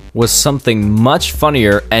got was something much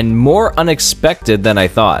funnier and more unexpected than I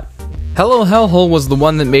thought. Hello Hellhole was the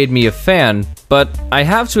one that made me a fan, but I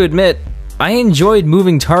have to admit, I enjoyed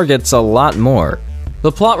Moving Targets a lot more.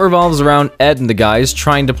 The plot revolves around Ed and the guys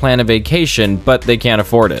trying to plan a vacation, but they can't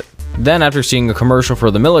afford it. Then after seeing a commercial for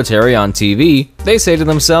the military on TV, they say to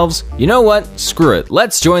themselves, you know what, screw it,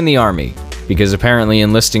 let's join the army. Because apparently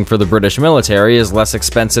enlisting for the British military is less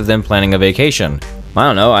expensive than planning a vacation. I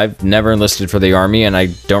don't know, I've never enlisted for the army and I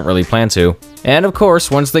don't really plan to. And of course,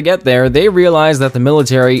 once they get there, they realize that the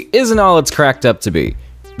military isn't all it's cracked up to be.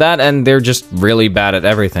 That and they're just really bad at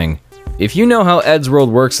everything. If you know how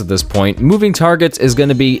Eddsworld works at this point, Moving Targets is going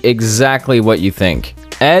to be exactly what you think.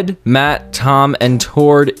 Ed, Matt, Tom, and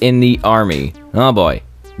Tord in the army. Oh boy,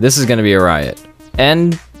 this is going to be a riot.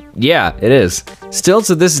 And yeah, it is. Still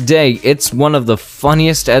to this day, it's one of the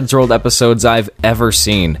funniest Eddsworld episodes I've ever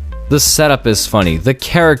seen. The setup is funny, the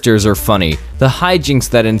characters are funny, the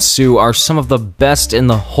hijinks that ensue are some of the best in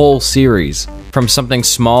the whole series. From something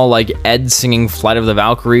small like Ed singing Flight of the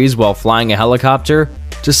Valkyries while flying a helicopter,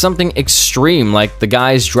 to something extreme like the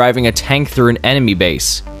guys driving a tank through an enemy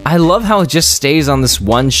base. I love how it just stays on this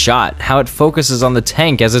one shot, how it focuses on the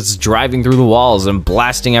tank as it's driving through the walls and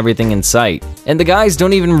blasting everything in sight. And the guys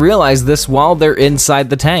don't even realize this while they're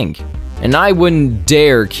inside the tank. And I wouldn't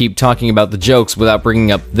dare keep talking about the jokes without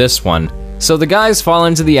bringing up this one. So the guys fall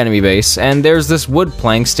into the enemy base, and there's this wood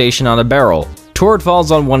plank stationed on a barrel. Tord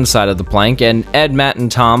falls on one side of the plank, and Ed, Matt,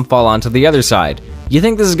 and Tom fall onto the other side. You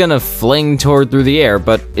think this is gonna fling Tord through the air,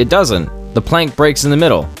 but it doesn't. The plank breaks in the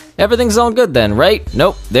middle. Everything's all good then, right?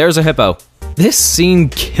 Nope, there's a hippo. This scene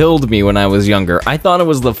killed me when I was younger. I thought it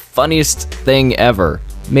was the funniest thing ever.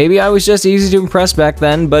 Maybe I was just easy to impress back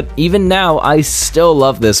then, but even now, I still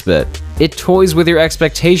love this bit. It toys with your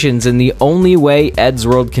expectations in the only way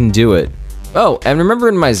Eddsworld can do it. Oh, and remember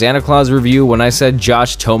in my Santa Claus review when I said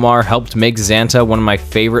Josh Tomar helped make Xanta one of my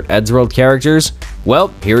favorite Eddsworld characters? Well,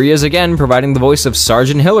 here he is again, providing the voice of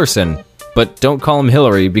Sergeant Hillerson. But don't call him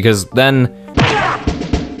Hillary, because then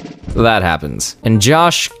that happens. And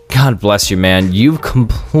Josh, God bless you, man, you've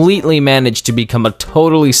completely managed to become a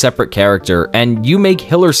totally separate character, and you make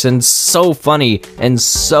Hillerson so funny and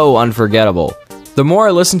so unforgettable. The more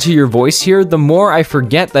I listen to your voice here, the more I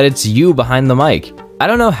forget that it's you behind the mic. I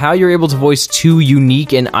don't know how you're able to voice 2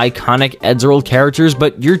 unique and iconic Eddsworld characters,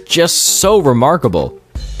 but you're just so remarkable.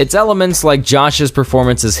 It's elements like Josh's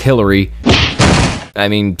performance as Sergeant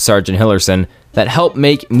Hillerson, that help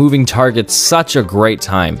make Moving Targets such a great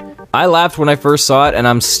time. I laughed when I first saw it, and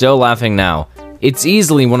I'm still laughing now. It's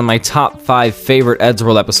easily one of my top 5 favorite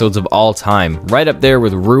Eddsworld episodes of all time, right up there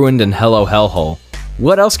with Ruined and Hello Hellhole.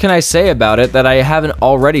 What else can I say about it that I haven't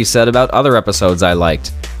already said about other episodes I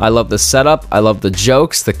liked? I love the setup, I love the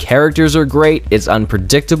jokes, the characters are great, it's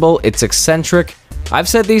unpredictable, it's eccentric. I've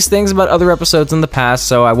said these things about other episodes in the past,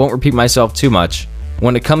 so I won't repeat myself too much.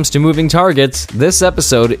 When it comes to Moving Targets, this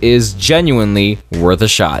episode is genuinely worth a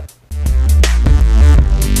shot.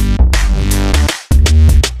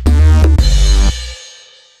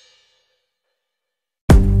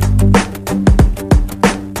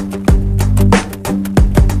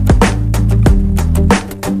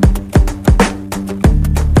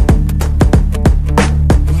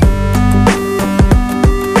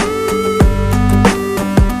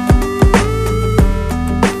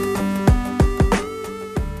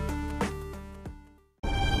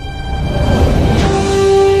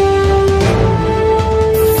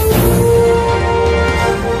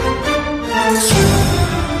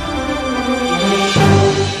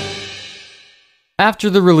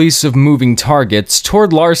 After the release of Moving Targets,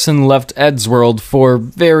 Tord Larson left Eddsworld for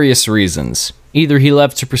various reasons. Either he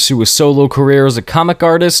left to pursue a solo career as a comic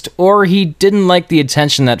artist, or he didn't like the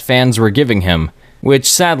attention that fans were giving him, which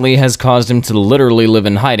sadly has caused him to literally live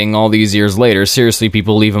in hiding all these years later. Seriously,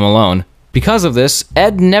 people, leave him alone. Because of this,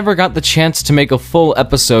 Ed never got the chance to make a full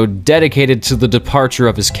episode dedicated to the departure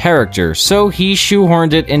of his character, so he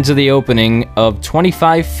shoehorned it into the opening of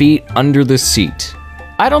 25 Feet Under the Seat.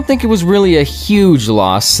 I don't think it was really a huge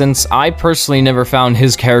loss, since I personally never found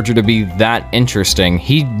his character to be that interesting.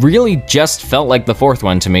 He really just felt like the fourth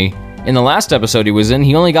one to me. In the last episode he was in,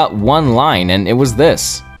 he only got one line, and it was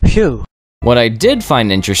this. Phew. What I did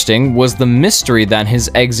find interesting was the mystery that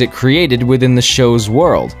his exit created within the show's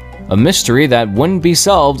world. A mystery that wouldn't be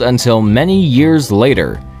solved until many years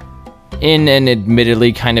later. In an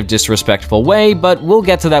admittedly kind of disrespectful way, but we'll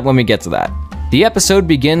get to that when we get to that. The episode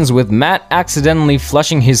begins with Matt accidentally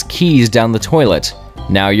flushing his keys down the toilet.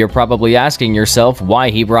 Now you're probably asking yourself why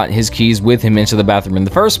he brought his keys with him into the bathroom in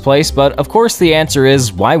the first place, but of course the answer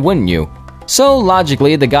is, why wouldn't you? So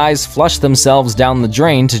logically, the guys flush themselves down the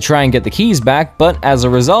drain to try and get the keys back, but as a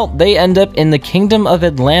result, they end up in the Kingdom of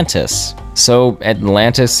Atlantis. So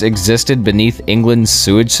Atlantis existed beneath England's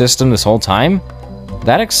sewage system this whole time?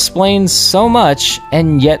 That explains so much,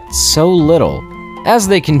 and yet so little. As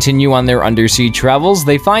they continue on their undersea travels,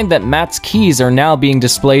 they find that Matt's keys are now being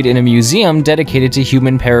displayed in a museum dedicated to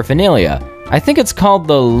human paraphernalia. I think it's called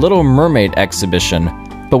the Little Mermaid Exhibition.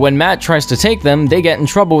 But when Matt tries to take them, they get in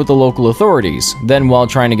trouble with the local authorities. Then while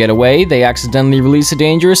trying to get away, they accidentally release a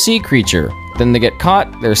dangerous sea creature. Then they get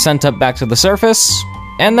caught, they're sent up back to the surface,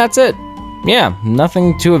 and that's it. Yeah,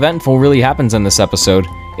 nothing too eventful really happens in this episode.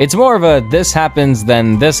 It's more of a this happens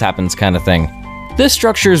then this happens kind of thing. This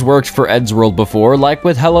structure's worked for Eddsworld before, like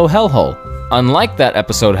with Hello Hellhole. Unlike that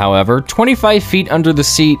episode, however, 25 Feet Under the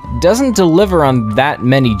Seat doesn't deliver on that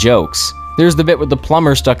many jokes. There's the bit with the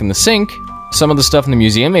plumber stuck in the sink. Some of the stuff in the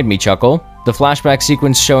museum made me chuckle. The flashback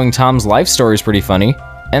sequence showing Tom's life story is pretty funny.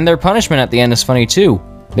 And their punishment at the end is funny too.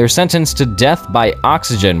 They're sentenced to death by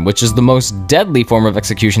oxygen, which is the most deadly form of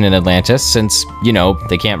execution in Atlantis, since, you know,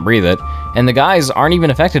 they can't breathe it. And the guys aren't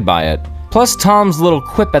even affected by it. Plus, Tom's little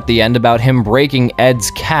quip at the end about him breaking Ed's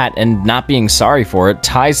cat and not being sorry for it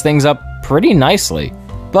ties things up pretty nicely.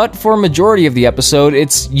 But for a majority of the episode,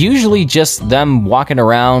 it's usually just them walking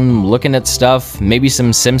around, looking at stuff, maybe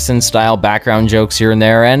some Simpsons-style background jokes here and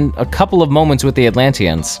there, and a couple of moments with the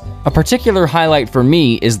Atlanteans. A particular highlight for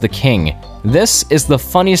me is the King. This is the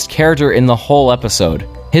funniest character in the whole episode.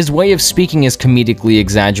 His way of speaking is comedically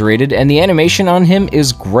exaggerated, and the animation on him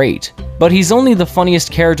is great. But he's only the funniest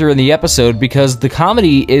character in the episode because the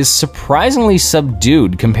comedy is surprisingly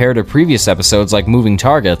subdued compared to previous episodes like Moving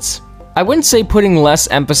Targets. I wouldn't say putting less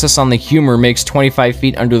emphasis on the humor makes 25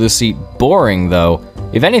 Feet Under the Seat boring, though.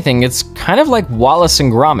 If anything, it's kind of like Wallace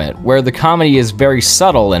and Gromit, where the comedy is very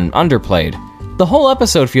subtle and underplayed. The whole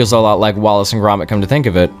episode feels a lot like Wallace and Gromit, come to think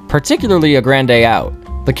of it, particularly A Grand Day Out.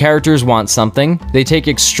 The characters want something, they take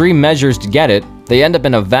extreme measures to get it, they end up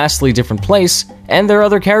in a vastly different place, and there are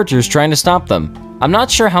other characters trying to stop them. I'm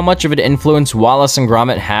not sure how much of an influence Wallace and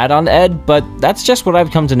Gromit had on Ed, but that's just what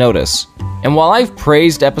I've come to notice. And while I've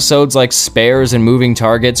praised episodes like Spares and Moving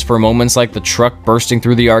Targets for moments like the truck bursting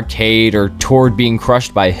through the arcade or Tord being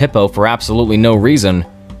crushed by a hippo for absolutely no reason,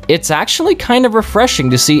 it's actually kind of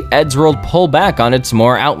refreshing to see Eddsworld pull back on its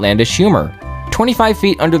more outlandish humor. 25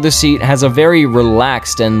 Feet Under the Seat has a very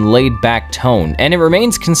relaxed and laid-back tone, and it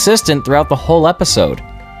remains consistent throughout the whole episode.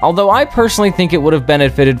 Although I personally think it would have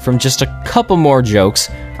benefited from just a couple more jokes,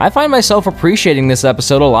 I find myself appreciating this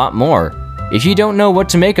episode a lot more. If you don't know what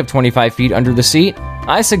to make of 25 Feet Under the Sea,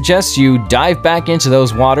 I suggest you dive back into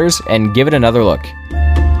those waters and give it another look.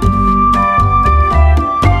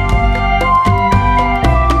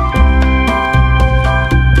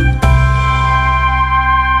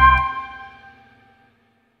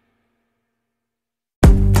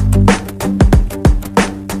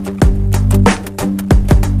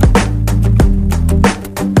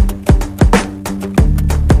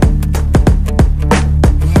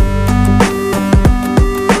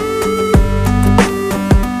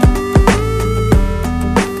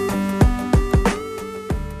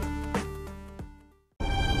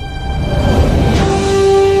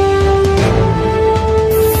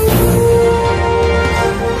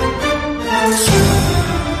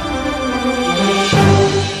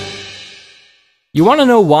 You want to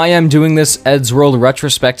know why I'm doing this Eddsworld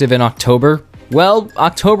retrospective in October? Well,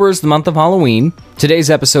 October is the month of Halloween.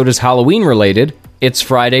 Today's episode is Halloween related. It's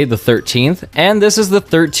Friday the 13th, and this is the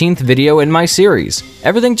 13th video in my series.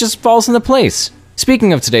 Everything just falls into place.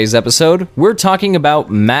 Speaking of today's episode, we're talking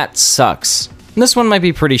about Matt Sucks. This one might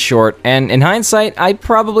be pretty short, and in hindsight, I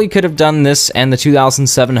probably could have done this and the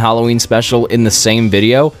 2007 Halloween special in the same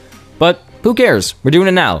video, but who cares? We're doing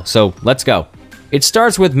it now, so let's go. It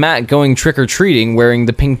starts with Matt going trick-or-treating wearing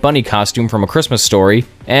the pink bunny costume from A Christmas Story,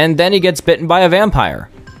 and then he gets bitten by a vampire.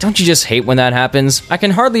 Don't you just hate when that happens? I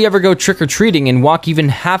can hardly ever go trick-or-treating and walk even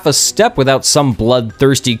half a step without some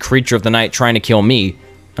bloodthirsty creature of the night trying to kill me.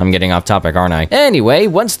 I'm getting off topic, aren't I? Anyway,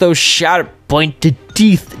 once those sharp, pointed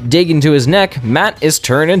teeth dig into his neck, Matt is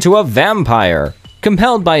turned into a vampire.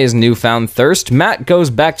 Compelled by his newfound thirst, Matt goes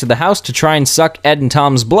back to the house to try and suck Ed and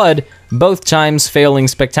Tom's blood, both times failing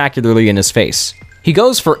spectacularly in his face. He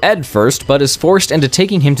goes for Ed first, but is forced into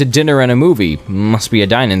taking him to dinner and a movie. Must be a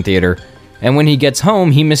dine-in theater. And when he gets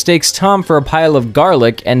home, he mistakes Tom for a pile of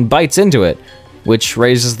garlic and bites into it, which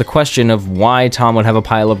raises the question of why Tom would have a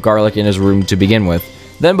pile of garlic in his room to begin with.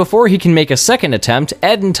 Then before he can make a second attempt,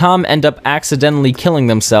 Ed and Tom end up accidentally killing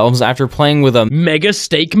themselves after playing with a mega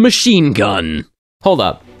steak machine gun. Hold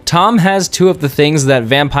up. Tom has two of the things that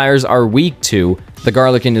vampires are weak to, the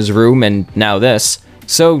garlic in his room and now this.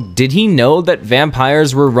 So did he know that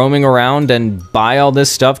vampires were roaming around and buy all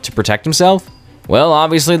this stuff to protect himself? Well,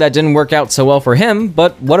 obviously that didn't work out so well for him,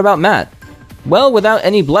 but what about Matt? Well, without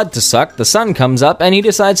any blood to suck, the sun comes up and he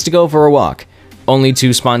decides to go for a walk, only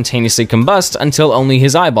to spontaneously combust until only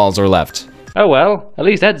his eyeballs are left. Oh well, at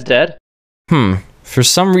least Ed's dead. For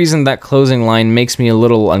some reason that closing line makes me a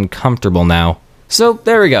little uncomfortable now. So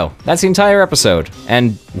there we go, that's the entire episode,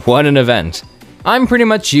 and what an event. I'm pretty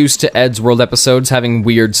much used to Eddsworld episodes having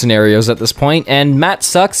weird scenarios at this point, and Matt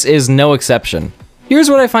Sucks is no exception. Here's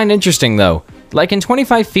what I find interesting though. Like in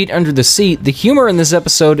 25 Feet Under the Sea, the humor in this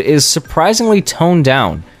episode is surprisingly toned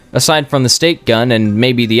down, aside from the steak gun and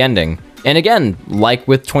maybe the ending. And again, like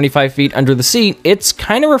with 25 Feet Under the Sea, it's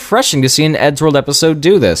kinda refreshing to see an Eddsworld episode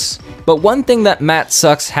do this. But one thing that Matt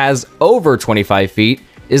Sucks has over 25 Feet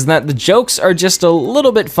is that the jokes are just a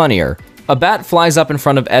little bit funnier. A bat flies up in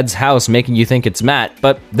front of Ed's house making you think it's Matt,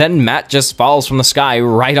 but then Matt just falls from the sky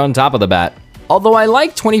right on top of the bat. Although I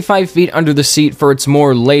like 25 Feet Under the Sea for its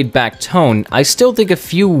more laid-back tone, I still think a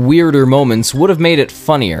few weirder moments would have made it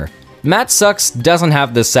funnier. Matt Sucks doesn't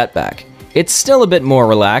have this setback. It's still a bit more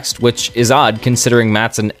relaxed, which is odd considering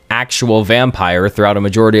Matt's an actual vampire throughout a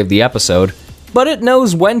majority of the episode, but it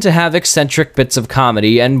knows when to have eccentric bits of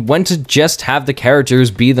comedy and when to just have the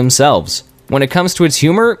characters be themselves. When it comes to its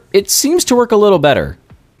humor, it seems to work a little better.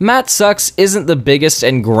 Matt Sucks isn't the biggest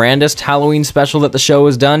and grandest Halloween special that the show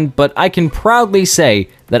has done, but I can proudly say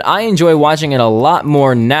that I enjoy watching it a lot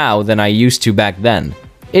more now than I used to back then.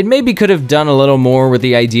 It maybe could have done a little more with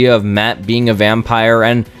the idea of Matt being a vampire,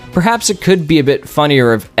 and perhaps it could be a bit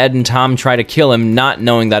funnier if Ed and Tom try to kill him not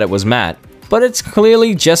knowing that it was Matt. But it's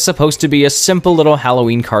clearly just supposed to be a simple little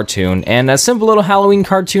Halloween cartoon, and as simple little Halloween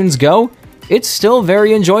cartoons go, it's still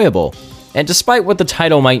very enjoyable. And despite what the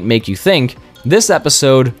title might make you think, this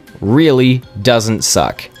episode really doesn't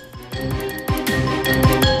suck.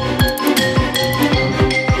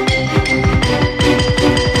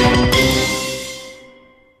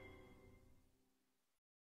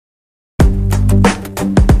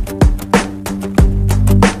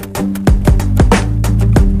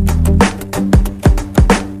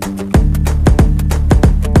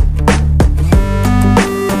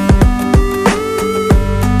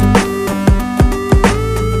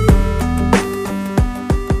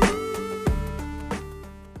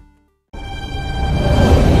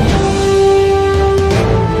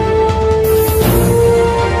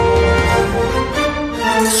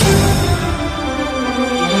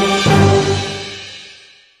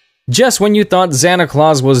 Just when you thought Santa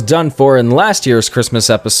Claus was done for in last year's Christmas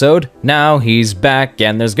episode, now he's back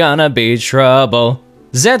and there's gonna be trouble.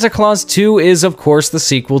 Santa Claus 2 is of course the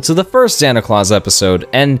sequel to the first Santa Claus episode,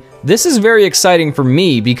 and this is very exciting for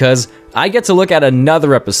me because I get to look at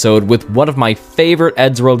another episode with one of my favorite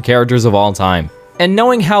Eddsworld characters of all time. And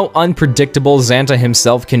knowing how unpredictable Santa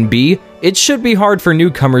himself can be, it should be hard for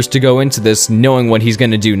newcomers to go into this knowing what he's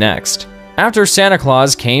gonna do next. After Santa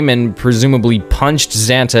Claus came and presumably punched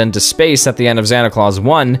Santa into space at the end of Santa Claus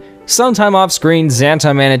 1, sometime off-screen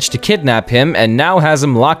Santa managed to kidnap him and now has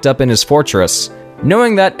him locked up in his fortress.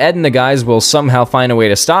 Knowing that Ed and the guys will somehow find a way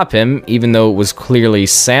to stop him, even though it was clearly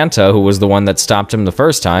Santa who was the one that stopped him the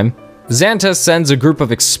first time, Santa sends a group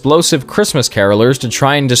of explosive Christmas carolers to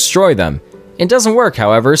try and destroy them. It doesn't work,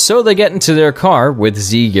 however, so they get into their car, with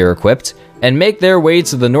Z-Gear equipped, and make their way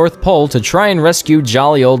to the North Pole to try and rescue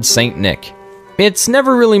jolly old Saint Nick. It's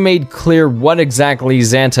never really made clear what exactly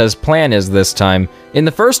Santa's plan is this time. In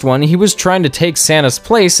the first one, he was trying to take Santa's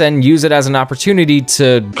place and use it as an opportunity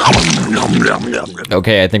to...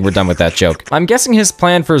 Okay, I think we're done with that joke. I'm guessing his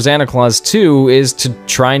plan for Santa Claus 2 is to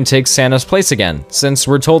try and take Santa's place again, since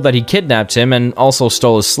we're told that he kidnapped him and also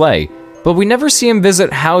stole his sleigh. But we never see him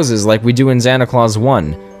visit houses like we do in Santa Claus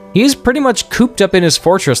 1. He's pretty much cooped up in his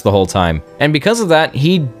fortress the whole time, and because of that,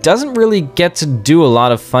 he doesn't really get to do a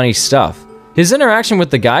lot of funny stuff. His interaction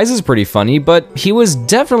with the guys is pretty funny, but he was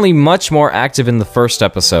definitely much more active in the first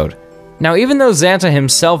episode. Now, even though Santa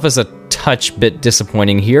himself is a touch bit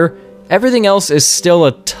disappointing here, everything else is still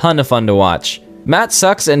a ton of fun to watch. Matt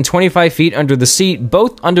Sucks and 25 Feet Under the Seat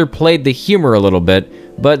both underplayed the humor a little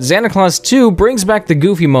bit, but Santa Claus 2 brings back the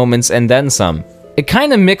goofy moments and then some. It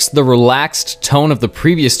kinda mixed the relaxed tone of the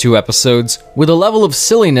previous two episodes with a level of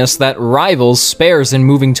silliness that rivals Spares and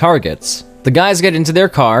Moving Targets. The guys get into their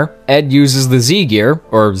car, Ed uses the Z-Gear,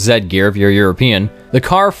 or Z-Gear if you're European, the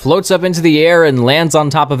car floats up into the air and lands on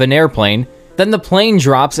top of an airplane, then the plane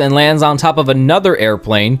drops and lands on top of another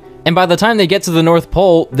airplane, and by the time they get to the North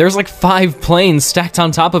Pole, there's like 5 planes stacked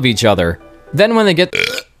on top of each other. Then when they get...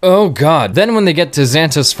 Oh god. Then when they get to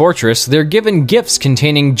Santa's fortress, they're given gifts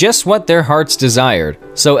containing just what their hearts desired.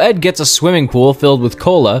 So Ed gets a swimming pool filled with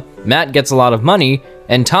cola, Matt gets a lot of money,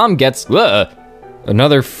 and Tom gets...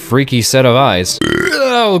 another freaky set of eyes.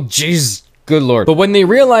 Oh jeez, good lord. But when they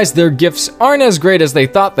realize their gifts aren't as great as they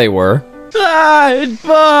thought they were... it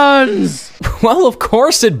burns! Well, of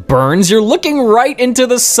course it burns, you're looking right into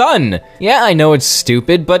the sun! Yeah, I know it's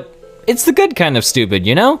stupid, but it's the good kind of stupid,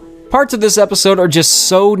 you know? Parts of this episode are just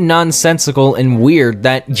so nonsensical and weird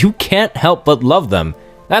that you can't help but love them.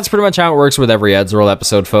 That's pretty much how it works with every Eddsworld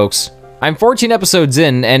episode, folks. I'm 14 episodes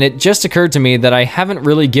in, and it just occurred to me that I haven't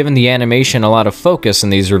really given the animation a lot of focus in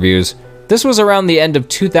these reviews. This was around the end of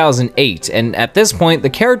 2008, and at this point, the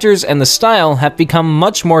characters and the style have become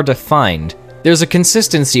much more defined. There's a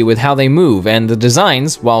consistency with how they move, and the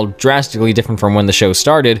designs, while drastically different from when the show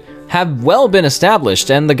started, have well been established,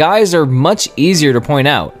 and the guys are much easier to point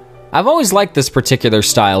out. I've always liked this particular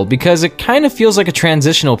style because it kind of feels like a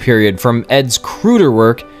transitional period from Ed's cruder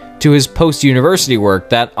work to his post-university work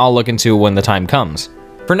that I'll look into when the time comes.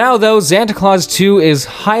 For now though, Santa Claus 2 is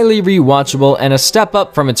highly rewatchable and a step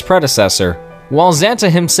up from its predecessor. While Santa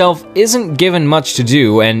himself isn't given much to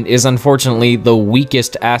do and is unfortunately the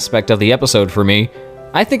weakest aspect of the episode for me,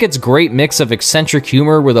 I think its great mix of eccentric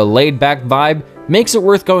humor with a laid-back vibe makes it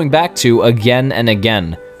worth going back to again and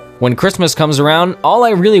again. When Christmas comes around, all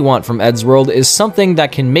I really want from Eddsworld is something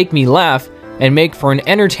that can make me laugh and make for an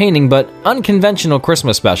entertaining but unconventional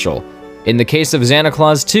Christmas special. In the case of Santa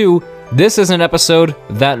Claus 2, this is an episode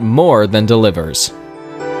that more than delivers.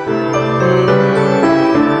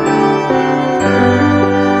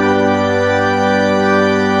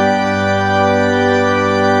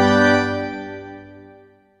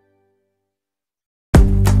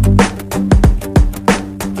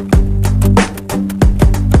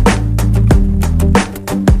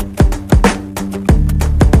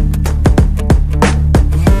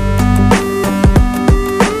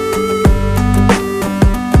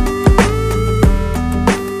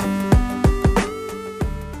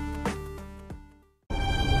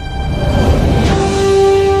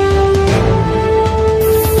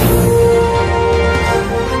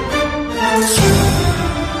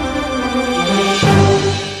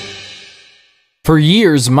 For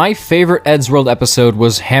years, my favorite Eddsworld episode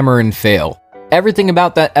was Hammer and Fail. Everything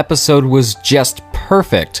about that episode was just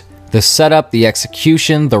perfect. The setup, the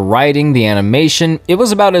execution, the writing, the animation, it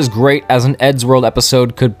was about as great as an Eddsworld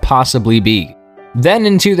episode could possibly be. Then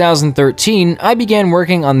in 2013, I began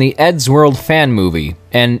working on the Eddsworld fan movie,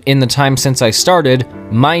 and in the time since I started,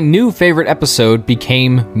 my new favorite episode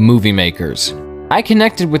became Movie Makers. I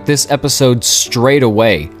connected with this episode straight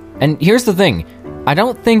away. And here's the thing, I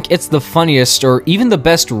don't think it's the funniest or even the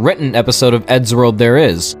best written episode of Eddsworld there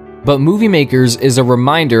is, but Movie Makers is a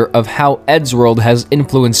reminder of how Eddsworld has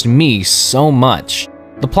influenced me so much.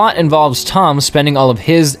 The plot involves Tom spending all of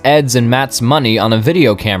his, Ed's, and Matt's money on a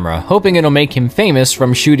video camera, hoping it'll make him famous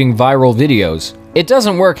from shooting viral videos. It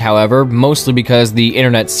doesn't work, however, mostly because the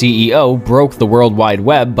internet CEO broke the World Wide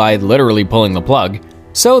Web by literally pulling the plug.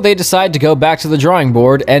 So they decide to go back to the drawing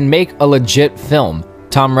board and make a legit film.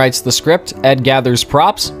 Tom writes the script, Ed gathers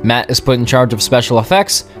props, Matt is put in charge of special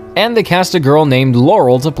effects, and they cast a girl named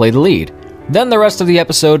Laurel to play the lead. Then the rest of the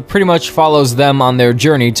episode pretty much follows them on their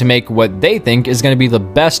journey to make what they think is going to be the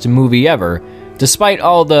best movie ever, despite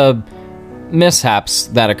all the mishaps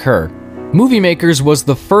that occur. Movie Makers was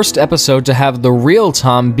the first episode to have the real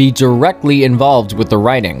Tom be directly involved with the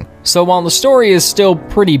writing. So while the story is still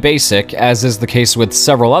pretty basic, as is the case with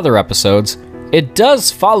several other episodes, it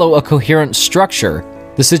does follow a coherent structure.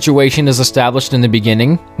 The situation is established in the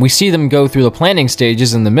beginning, we see them go through the planning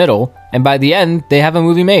stages in the middle, and by the end, they have a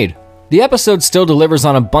movie made. The episode still delivers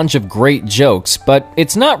on a bunch of great jokes, but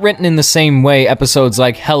it's not written in the same way episodes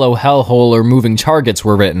like Hello Hellhole or Moving Targets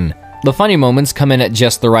were written. The funny moments come in at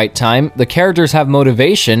just the right time, the characters have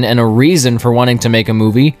motivation and a reason for wanting to make a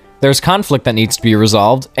movie, there's conflict that needs to be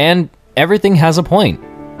resolved, and everything has a point.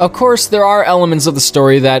 Of course, there are elements of the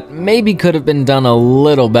story that maybe could have been done a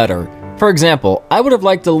little better. For example, I would have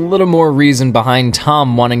liked a little more reason behind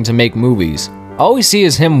Tom wanting to make movies. All we see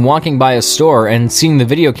is him walking by a store and seeing the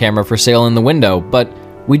video camera for sale in the window, but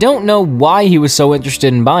we don't know why he was so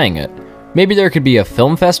interested in buying it. Maybe there could be a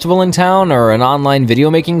film festival in town or an online video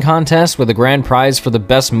making contest with a grand prize for the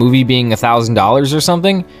best movie being $1,000 or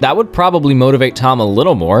something. That would probably motivate Tom a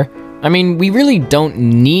little more. I mean, we really don't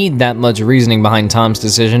need that much reasoning behind Tom's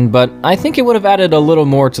decision, but I think it would have added a little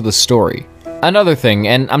more to the story. Another thing,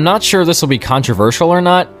 and I'm not sure this will be controversial or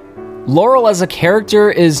not, Laurel as a character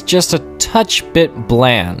is just a touch bit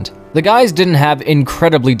bland. The guys didn't have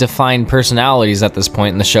incredibly defined personalities at this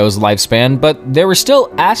point in the show's lifespan, but there were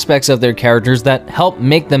still aspects of their characters that helped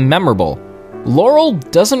make them memorable. Laurel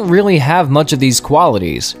doesn't really have much of these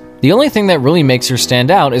qualities. The only thing that really makes her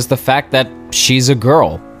stand out is the fact that she's a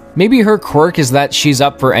girl. Maybe her quirk is that she's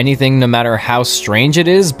up for anything no matter how strange it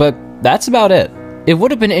is, but that's about it. It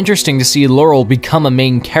would have been interesting to see Laurel become a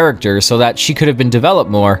main character so that she could have been developed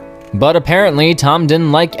more, but apparently Tom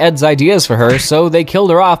didn't like Ed's ideas for her, so they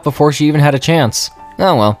killed her off before she even had a chance.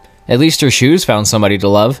 Oh well, at least her shoes found somebody to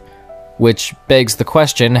love. Which begs the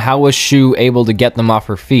question, how was Shu able to get them off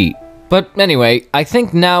her feet? But anyway, I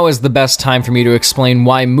think now is the best time for me to explain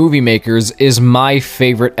why Movie Makers is my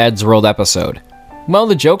favorite Eddsworld episode. Well,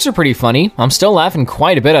 the jokes are pretty funny, I'm still laughing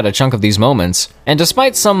quite a bit at a chunk of these moments, and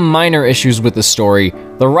despite some minor issues with the story,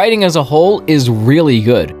 the writing as a whole is really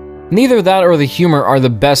good. Neither that or the humor are the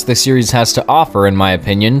best the series has to offer, in my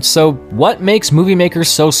opinion, so what makes Movie Makers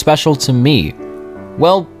so special to me?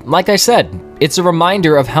 Well, like I said, it's a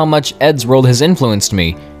reminder of how much Eddsworld has influenced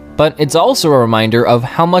me, but it's also a reminder of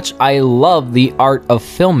how much I love the art of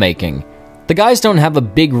filmmaking. The guys don't have a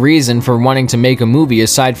big reason for wanting to make a movie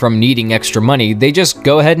aside from needing extra money, they just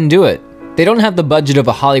go ahead and do it. They don't have the budget of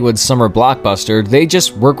a Hollywood summer blockbuster, they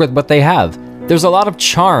just work with what they have. There's a lot of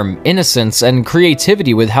charm, innocence, and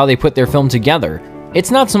creativity with how they put their film together. It's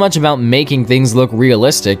not so much about making things look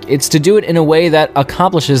realistic, it's to do it in a way that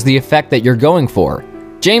accomplishes the effect that you're going for.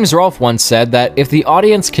 James Rolfe once said that if the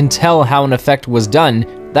audience can tell how an effect was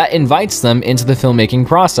done, that invites them into the filmmaking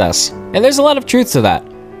process. And there's a lot of truth to that.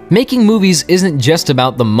 Making movies isn't just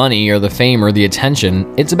about the money or the fame or the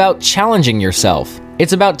attention, it's about challenging yourself.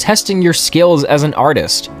 It's about testing your skills as an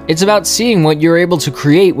artist. It's about seeing what you're able to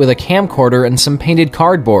create with a camcorder and some painted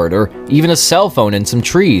cardboard, or even a cell phone and some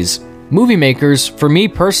trees. Movie Makers, for me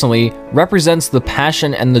personally, represents the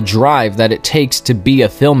passion and the drive that it takes to be a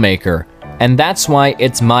filmmaker. And that's why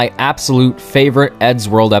it's my absolute favorite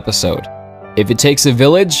Eddsworld episode. If it takes a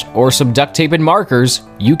village or some duct tape and markers,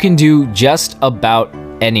 you can do just about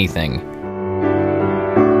anything.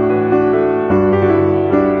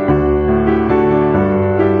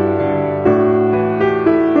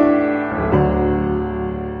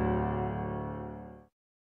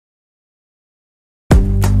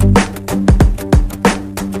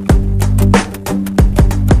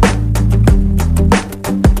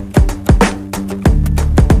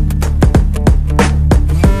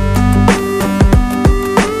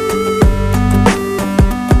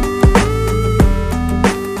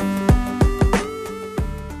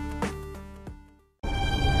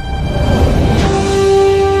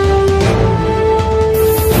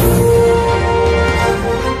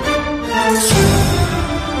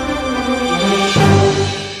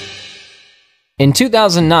 In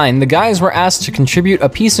 2009, the guys were asked to contribute a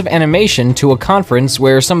piece of animation to a conference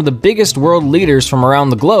where some of the biggest world leaders from around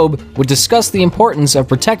the globe would discuss the importance of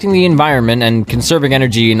protecting the environment and conserving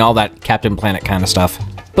energy and all that Captain Planet kind of stuff.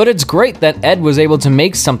 But it's great that Ed was able to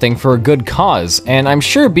make something for a good cause, and I'm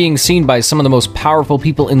sure being seen by some of the most powerful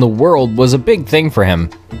people in the world was a big thing for him.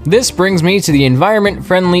 This brings me to the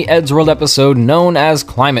environment-friendly Eddsworld episode known as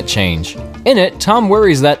Climate Change. In it, Tom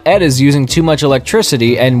worries that Ed is using too much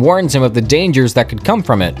electricity and warns him of the dangers that could come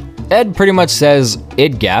from it. Ed pretty much says,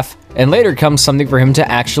 "Id gaff," and later comes something for him to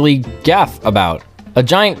actually gaff about. A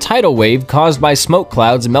giant tidal wave caused by smoke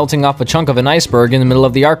clouds melting off a chunk of an iceberg in the middle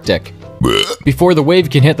of the Arctic. Before the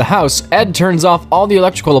wave can hit the house, Ed turns off all the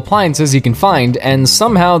electrical appliances he can find, and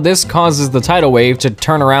somehow this causes the tidal wave to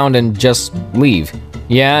turn around and just leave.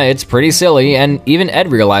 Yeah, it's pretty silly, and even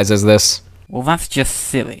Ed realizes this. Well, that's just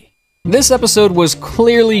silly. This episode was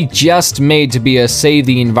clearly just made to be a save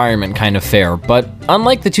the environment kind of fare, but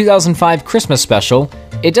unlike the 2005 Christmas special,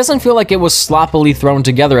 it doesn't feel like it was sloppily thrown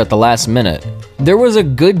together at the last minute. There was a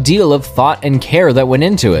good deal of thought and care that went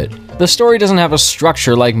into it. The story doesn't have a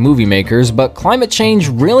structure like movie makers, but Climate Change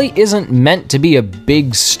really isn't meant to be a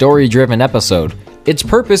big story-driven episode. Its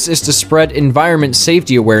purpose is to spread environment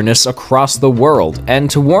safety awareness across the world, and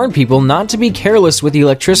to warn people not to be careless with the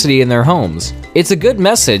electricity in their homes. It's a good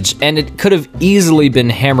message, and it could have easily been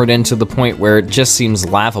hammered into the point where it just seems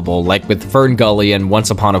laughable, like with Fern Gully and Once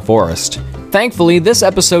Upon a Forest. Thankfully, this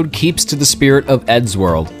episode keeps to the spirit of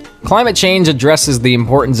Eddsworld. Climate change addresses the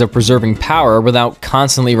importance of preserving power without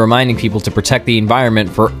constantly reminding people to protect the environment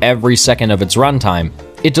for every second of its runtime.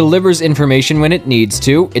 It delivers information when it needs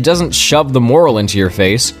to, it doesn't shove the moral into your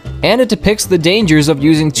face, and it depicts the dangers of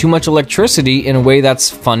using too much electricity in a way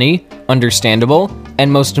that's funny, understandable,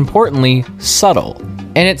 and most importantly, subtle.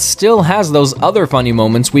 And it still has those other funny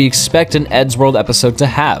moments we expect an Eddsworld episode to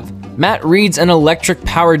have. Matt reads an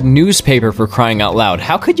electric-powered newspaper, for crying out loud.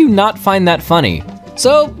 How could you not find that funny?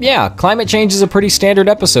 So, yeah, Climate Change is a pretty standard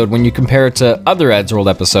episode when you compare it to other Eddsworld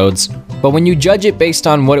episodes, but when you judge it based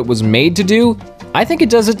on what it was made to do, I think it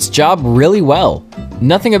does its job really well.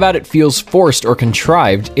 Nothing about it feels forced or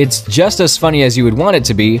contrived, it's just as funny as you would want it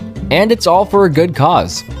to be, and it's all for a good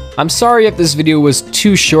cause. I'm sorry if this video was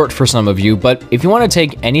too short for some of you, but if you want to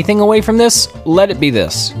take anything away from this, let it be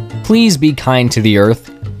this. Please be kind to the earth,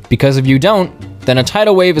 because if you don't, then a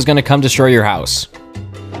tidal wave is going to come destroy your house.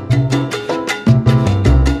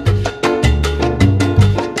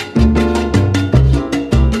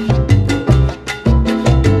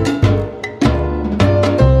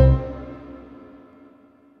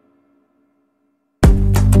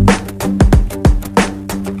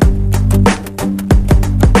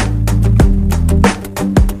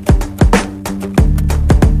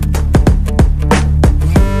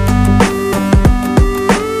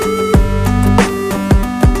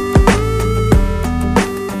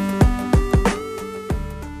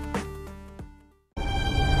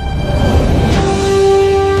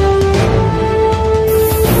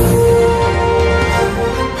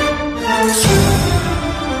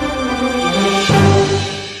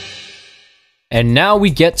 And now we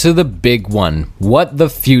get to the big one. What the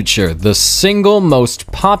Future, the single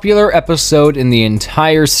most popular episode in the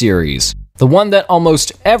entire series. The one that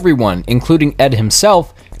almost everyone, including Ed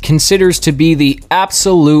himself, considers to be the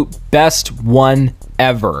absolute best one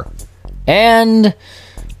ever. And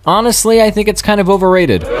honestly, I think it's kind of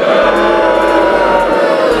overrated. But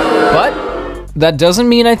that doesn't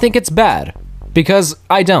mean I think it's bad, because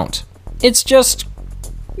I don't. It's just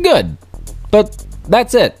good. But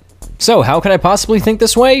that's it. So how could I possibly think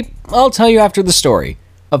this way? I'll tell you after the story.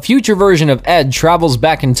 A future version of Ed travels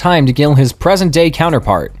back in time to kill his present-day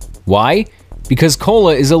counterpart. Why? Because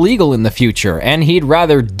cola is illegal in the future, and he'd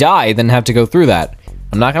rather die than have to go through that.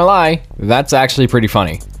 I'm not gonna lie, that's actually pretty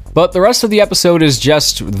funny. But the rest of the episode is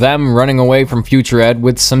just them running away from future Ed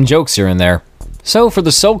with some jokes here and there. So for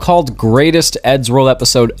the so-called greatest Eddsworld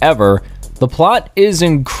episode ever, the plot is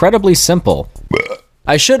incredibly simple.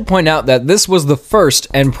 I should point out that this was the first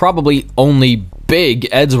and probably only big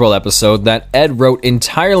Eddsworld episode that Ed wrote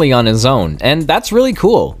entirely on his own, and that's really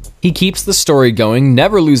cool. He keeps the story going,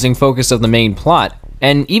 never losing focus of the main plot,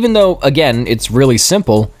 and even though, again, it's really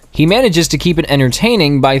simple, he manages to keep it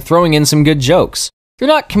entertaining by throwing in some good jokes. They're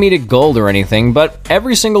not comedic gold or anything, but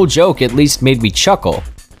every single joke at least made me chuckle.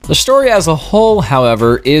 The story as a whole,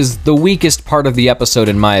 however, is the weakest part of the episode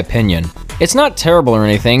in my opinion. It's not terrible or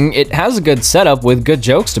anything, it has a good setup with good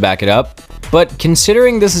jokes to back it up, but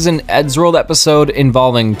considering this is an Eddsworld episode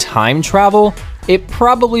involving time travel, it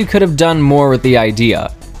probably could have done more with the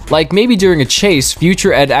idea. Like maybe during a chase,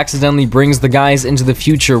 future Ed accidentally brings the guys into the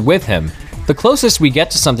future with him. The closest we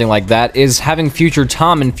get to something like that is having future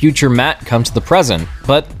Tom and future Matt come to the present,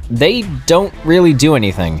 but they don't really do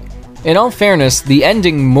anything. In all fairness, the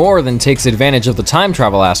ending more than takes advantage of the time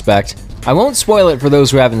travel aspect. I won't spoil it for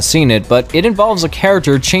those who haven't seen it, but it involves a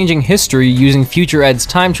character changing history using future Ed's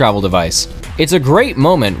time travel device. It's a great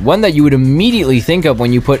moment, one that you would immediately think of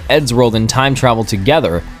when you put Eddsworld and time travel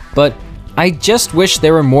together, but I just wish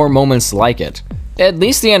there were more moments like it. At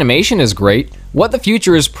least the animation is great. What the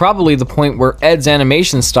Future is probably the point where Ed's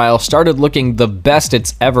animation style started looking the best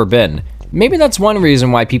it's ever been. Maybe that's one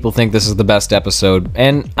reason why people think this is the best episode,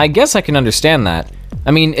 and I guess I can understand that.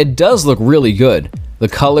 I mean, it does look really good. The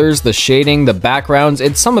colors, the shading, the backgrounds,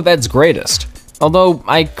 it's some of Ed's greatest. Although,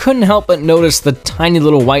 I couldn't help but notice the tiny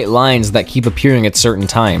little white lines that keep appearing at certain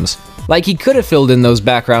times. Like he could have filled in those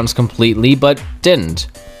backgrounds completely, but didn't.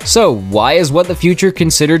 So, why is What the Future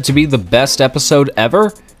considered to be the best episode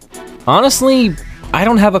ever? Honestly, I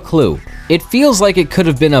don't have a clue. It feels like it could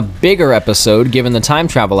have been a bigger episode given the time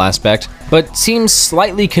travel aspect, but seems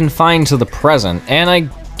slightly confined to the present, and I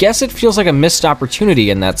guess it feels like a missed opportunity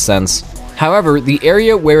in that sense. However, the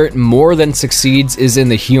area where it more than succeeds is in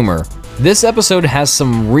the humor. This episode has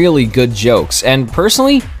some really good jokes, and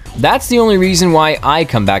personally, that's the only reason why I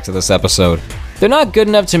come back to this episode. They're not good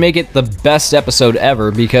enough to make it the best episode ever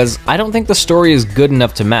because I don't think the story is good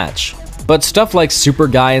enough to match. But stuff like Super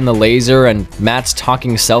Guy and the Laser and Matt's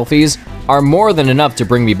talking selfies are more than enough to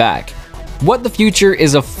bring me back. What the Future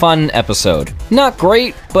is a fun episode. Not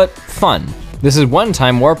great, but fun. This is one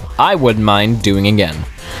time warp I wouldn't mind doing again.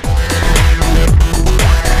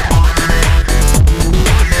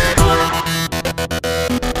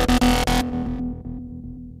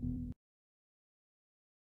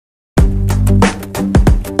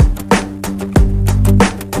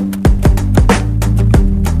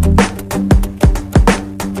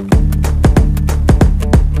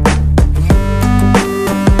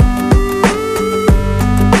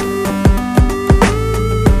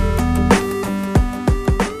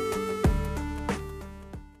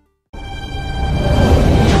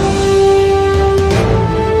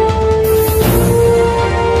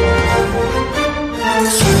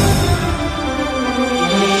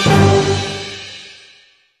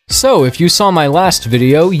 So, if you saw my last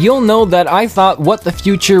video, you'll know that I thought What the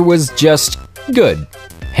Future was just good.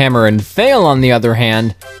 Hammer and Fail, on the other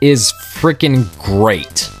hand, is freaking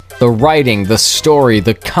great. The writing, the story,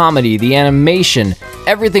 the comedy, the animation,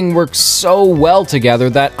 everything works so well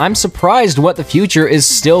together that I'm surprised What the Future is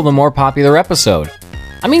still the more popular episode.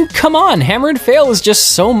 I mean, come on, Hammer and Fail is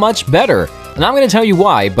just so much better, and I'm gonna tell you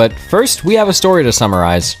why, but first we have a story to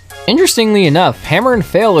summarize. Interestingly enough, Hammer and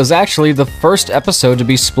Fail is actually the first episode to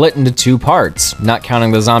be split into two parts, not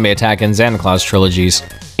counting the Zombie Attack and Santa Claus trilogies.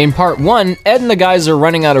 In part 1, Ed and the guys are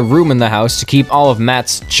running out of room in the house to keep all of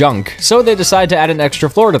Matt's junk, so they decide to add an extra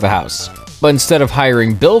floor to the house. But instead of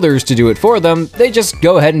hiring builders to do it for them, they just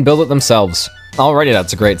go ahead and build it themselves. Already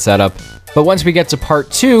that's a great setup. But once we get to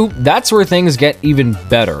part 2, that's where things get even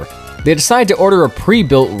better. They decide to order a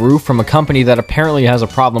pre-built roof from a company that apparently has a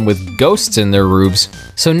problem with ghosts in their roofs,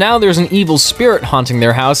 so now there's an evil spirit haunting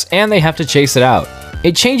their house and they have to chase it out.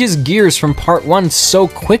 It changes gears from part 1 so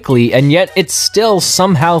quickly, and yet it still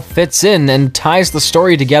somehow fits in and ties the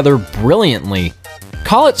story together brilliantly.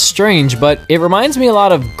 Call it strange, but it reminds me a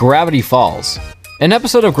lot of Gravity Falls. An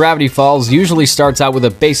episode of Gravity Falls usually starts out with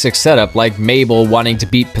a basic setup like Mabel wanting to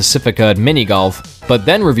beat Pacifica at minigolf, but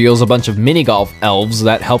then reveals a bunch of minigolf elves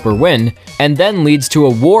that help her win, and then leads to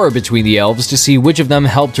a war between the elves to see which of them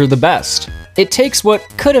helped her the best. It takes what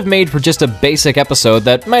could have made for just a basic episode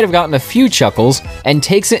that might have gotten a few chuckles, and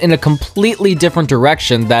takes it in a completely different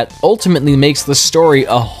direction that ultimately makes the story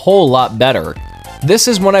a whole lot better. This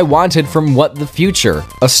is what I wanted from What the Future,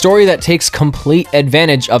 a story that takes complete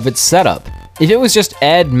advantage of its setup. If it was just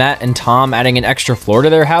Ed, Matt, and Tom adding an extra floor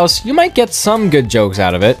to their house, you might get some good jokes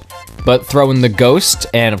out of it. But throw in the ghost,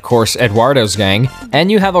 and of course Eduardo's gang,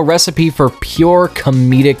 and you have a recipe for pure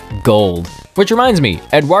comedic gold. Which reminds me,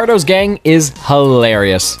 Eduardo's gang is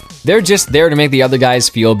hilarious. They're just there to make the other guys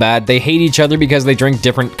feel bad. They hate each other because they drink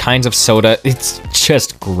different kinds of soda. It's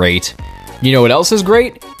just great. You know what else is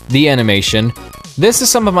great? The animation. This is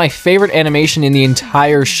some of my favorite animation in the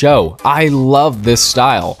entire show. I love this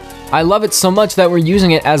style. I love it so much that we're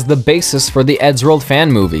using it as the basis for the Eddsworld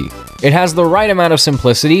fan movie. It has the right amount of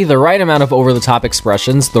simplicity, the right amount of over-the-top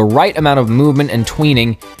expressions, the right amount of movement and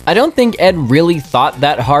tweening. I don't think Ed really thought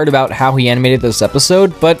that hard about how he animated this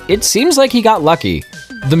episode, but it seems like he got lucky.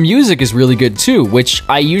 The music is really good too, which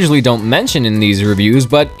I usually don't mention in these reviews,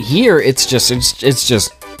 but here it's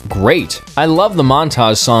just great. I love the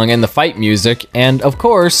montage song and the fight music, and of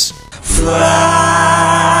course, Flashback.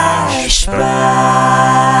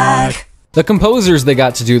 The composers they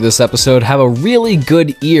got to do this episode have a really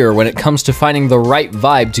good ear when it comes to finding the right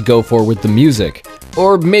vibe to go for with the music.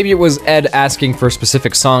 Or maybe it was Ed asking for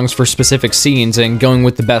specific songs for specific scenes and going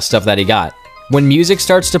with the best stuff that he got. When music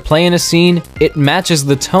starts to play in a scene, it matches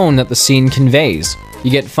the tone that the scene conveys.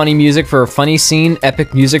 You get funny music for a funny scene,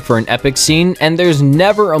 epic music for an epic scene, and there's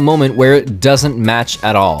never a moment where it doesn't match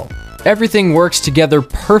at all. Everything works together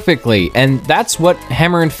perfectly, and that's what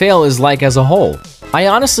Hammer and Fail is like as a whole. I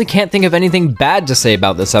honestly can't think of anything bad to say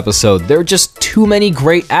about this episode. There are just too many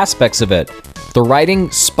great aspects of it. The writing,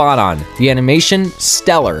 spot on. The animation,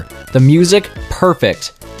 stellar. The music,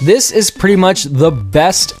 perfect. This is pretty much the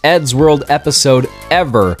best Eddsworld episode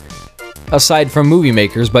ever, aside from Movie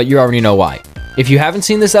Makers, but you already know why. If you haven't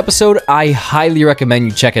seen this episode, I highly recommend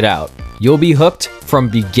you check it out. You'll be hooked from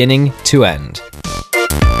beginning to end.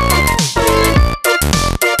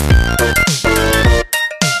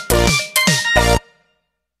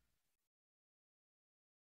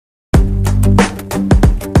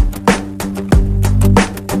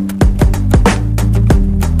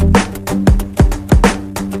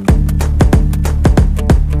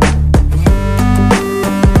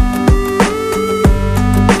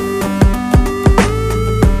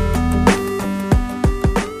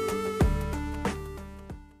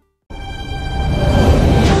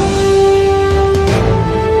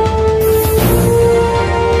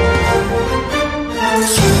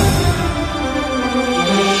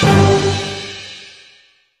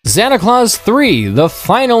 Santa Claus 3, the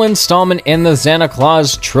final installment in the Santa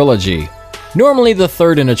Claus trilogy. Normally, the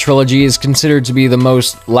third in a trilogy is considered to be the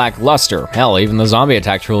most lackluster. Hell, even the Zombie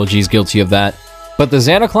Attack trilogy is guilty of that. But the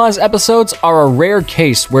Santa Claus episodes are a rare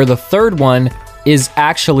case where the third one is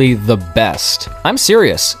actually the best. I'm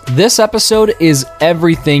serious. This episode is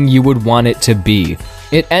everything you would want it to be.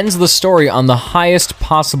 It ends the story on the highest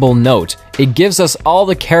possible note. It gives us all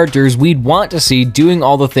the characters we'd want to see doing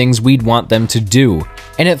all the things we'd want them to do.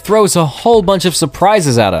 And it throws a whole bunch of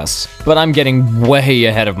surprises at us. But I'm getting way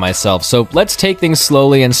ahead of myself, so let's take things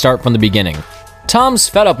slowly and start from the beginning. Tom's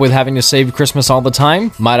fed up with having to save Christmas all the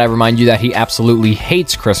time. Might I remind you that he absolutely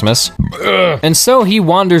hates Christmas. And so he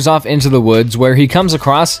wanders off into the woods where he comes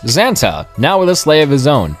across Santa, now with a sleigh of his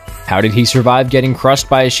own. How did he survive getting crushed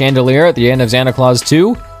by a chandelier at the end of Santa Claus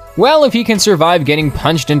 2? Well, if he can survive getting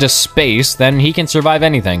punched into space, then he can survive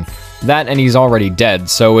anything. That and he's already dead,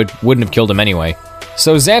 so it wouldn't have killed him anyway.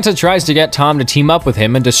 So Santa tries to get Tom to team up with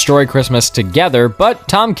him and destroy Christmas together, but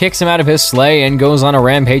Tom kicks him out of his sleigh and goes on a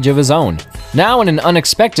rampage of his own. Now, in an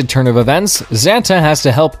unexpected turn of events, Santa has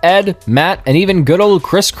to help Ed, Matt, and even good old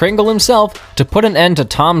Kris Kringle himself to put an end to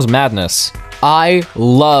Tom's madness. I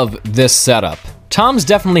love this setup. Tom's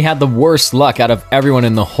definitely had the worst luck out of everyone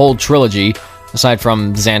in the whole trilogy, aside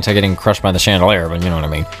from Santa getting crushed by the chandelier, but you know what I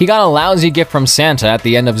mean. He got a lousy gift from Santa at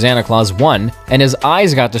the end of Santa Claus 1, and his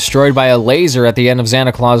eyes got destroyed by a laser at the end of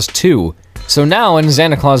Santa Claus 2. So now in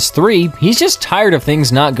Santa Claus 3, he's just tired of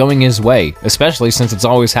things not going his way, especially since it's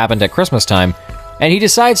always happened at Christmas time, and he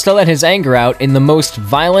decides to let his anger out in the most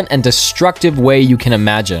violent and destructive way you can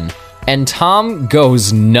imagine. And Tom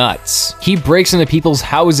goes nuts. He breaks into people's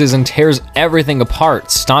houses and tears everything apart,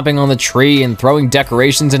 stomping on the tree and throwing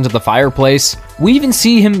decorations into the fireplace. We even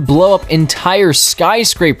see him blow up entire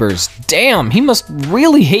skyscrapers. Damn, he must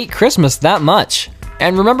really hate Christmas that much.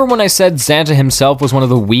 And remember when I said Santa himself was one of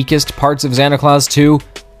the weakest parts of Santa Claus 2?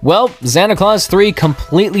 Well, Santa Claus 3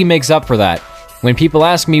 completely makes up for that. When people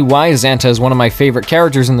ask me why Santa is one of my favorite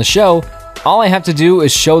characters in the show, all I have to do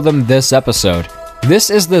is show them this episode.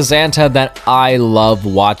 This is the Santa that I love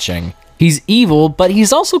watching. He's evil, but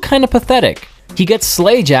he's also kind of pathetic. He gets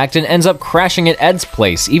sleigh-jacked and ends up crashing at Ed's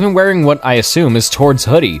place, even wearing what I assume is Tord's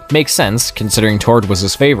hoodie. Makes sense, considering Tord was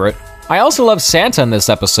his favorite. I also love Santa in this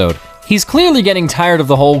episode. He's clearly getting tired of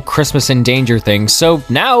the whole Christmas in danger thing, so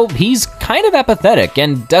now he's kind of apathetic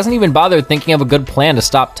and doesn't even bother thinking of a good plan to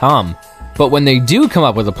stop Tom. But when they do come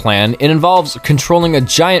up with a plan, it involves controlling a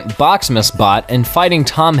giant Boxmas bot and fighting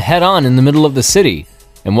Tom head-on in the middle of the city.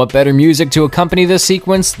 And what better music to accompany this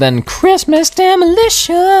sequence than Christmas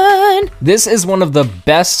Demolition? This is one of the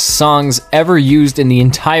best songs ever used in the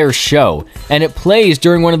entire show, and it plays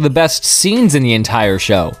during one of the best scenes in the entire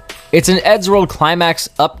show. It's an Eddsworld climax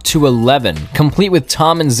up to 11, complete with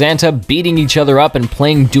Tom and Santa beating each other up and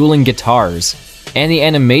playing dueling guitars. And the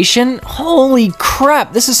animation? Holy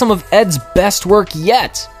crap, this is some of Ed's best work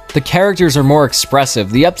yet! The characters are more expressive,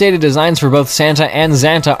 the updated designs for both Santa and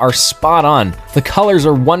Santa are spot on, the colors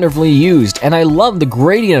are wonderfully used, and I love the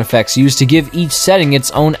gradient effects used to give each setting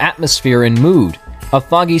its own atmosphere and mood. A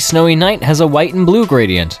foggy, snowy night has a white and blue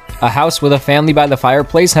gradient. A house with a family by the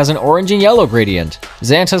fireplace has an orange and yellow gradient.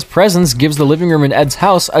 Xanta's presence gives the living room in Ed's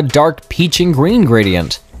house a dark peach and green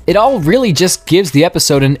gradient. It all really just gives the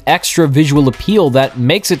episode an extra visual appeal that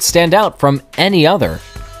makes it stand out from any other.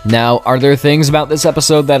 Now, are there things about this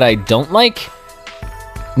episode that I don't like?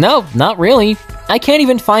 No, not really. I can't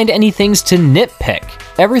even find any things to nitpick.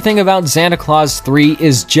 Everything about Santa Claus 3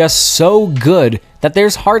 is just so good that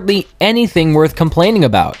there's hardly anything worth complaining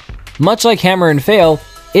about. Much like Hammer and Fail,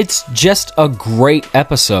 it's just a great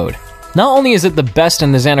episode. Not only is it the best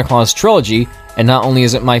in the Santa Claus trilogy, and not only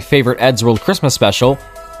is it my favorite Eddsworld Christmas special,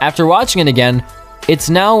 after watching it again, it's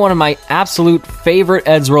now one of my absolute favorite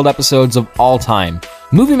Eddsworld episodes of all time.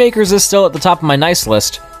 Movie Makers is still at the top of my nice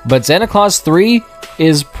list, but Santa Claus 3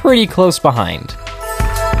 is pretty close behind.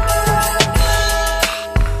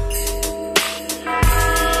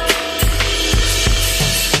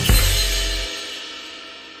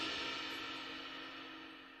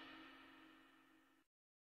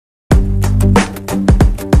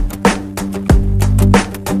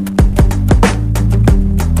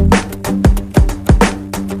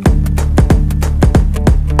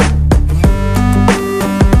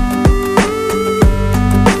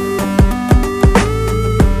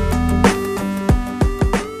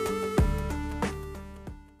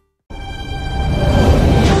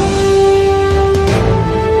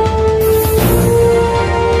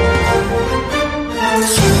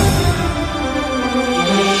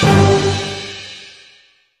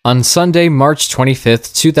 On Sunday, March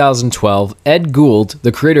 25th, 2012, Ed Gould,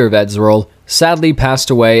 the creator of Eddsworld, sadly passed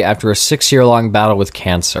away after a 6-year-long battle with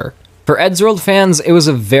cancer. For Eddsworld fans, it was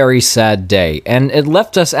a very sad day, and it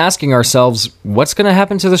left us asking ourselves, what's going to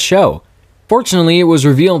happen to the show? Fortunately, it was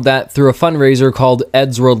revealed that through a fundraiser called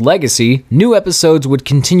Eddsworld Legacy, new episodes would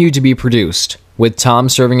continue to be produced, with Tom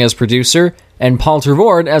serving as producer and Paul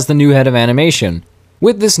Trevord as the new head of animation.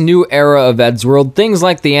 With this new era of Eddsworld, things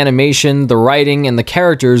like the animation, the writing, and the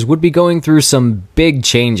characters would be going through some big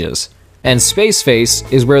changes. And Space Face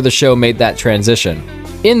is where the show made that transition.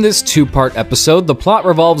 In this 2-part episode, the plot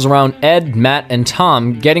revolves around Ed, Matt, and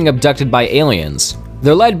Tom getting abducted by aliens.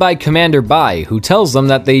 They're led by Commander Bai, who tells them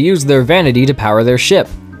that they used their vanity to power their ship.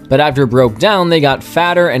 But after it broke down, they got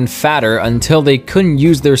fatter and fatter until they couldn't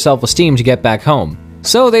use their self-esteem to get back home.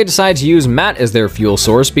 So they decide to use Matt as their fuel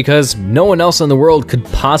source because no one else in the world could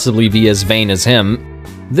possibly be as vain as him.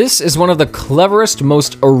 This is one of the cleverest,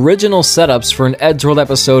 most original setups for an Eddsworld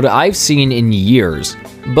episode I've seen in years.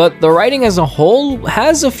 But the writing as a whole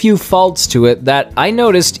has a few faults to it that I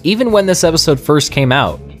noticed even when this episode first came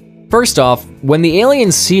out. First off, when the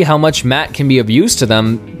aliens see how much Matt can be of use to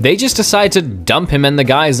them, they just decide to dump him and the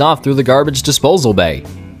guys off through the garbage disposal bay.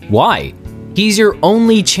 Why? He's your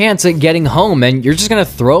only chance at getting home, and you're just gonna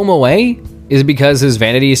throw him away? Is it because his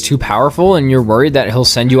vanity is too powerful and you're worried that he'll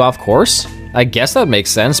send you off course? I guess that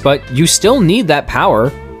makes sense, but you still need that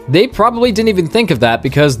power. They probably didn't even think of that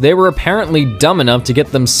because they were apparently dumb enough to get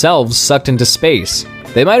themselves sucked into space.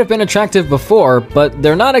 They might have been attractive before, but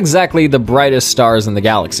they're not exactly the brightest stars in the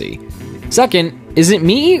galaxy. Second, is it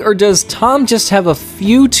me, or does Tom just have a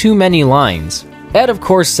few too many lines? Ed, of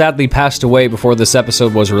course, sadly passed away before this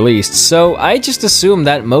episode was released, so I just assumed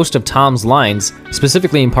that most of Tom's lines,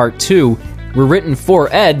 specifically in Part 2, were written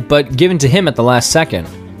for Ed, but given to him at the last second.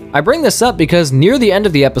 I bring this up because near the end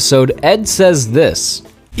of the episode, Ed says this: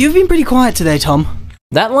 "You've been pretty quiet today, Tom."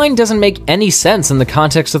 That line doesn't make any sense in the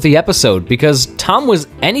context of the episode, because Tom was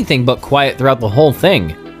anything but quiet throughout the whole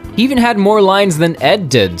thing. He even had more lines than Ed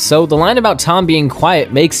did, so the line about Tom being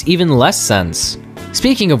quiet makes even less sense.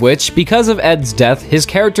 Speaking of which, because of Ed's death, his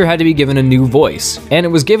character had to be given a new voice, and it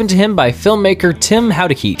was given to him by filmmaker Tim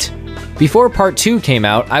Howdekeet. Before Part 2 came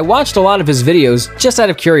out, I watched a lot of his videos just out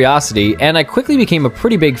of curiosity, and I quickly became a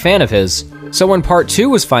pretty big fan of his. So when Part 2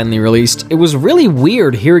 was finally released, it was really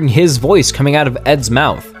weird hearing his voice coming out of Ed's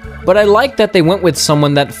mouth. But I liked that they went with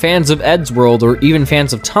someone that fans of Eddsworld or even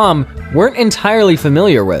fans of Tom weren't entirely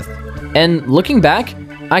familiar with. And looking back,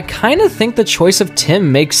 I kinda think the choice of Tim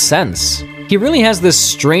makes sense. He really has this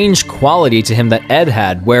strange quality to him that Ed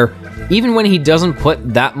had, where even when he doesn't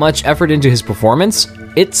put that much effort into his performance,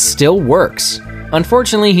 it still works.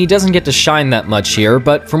 Unfortunately, he doesn't get to shine that much here,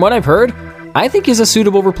 but from what I've heard, I think he's a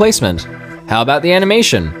suitable replacement. How about the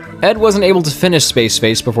animation? Ed wasn't able to finish Space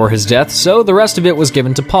Face before his death, so the rest of it was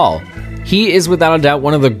given to Paul. He is without a doubt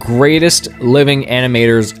one of the greatest living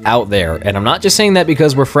animators out there, and I'm not just saying that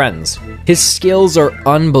because we're friends. His skills are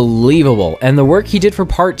unbelievable, and the work he did for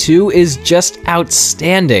Part 2 is just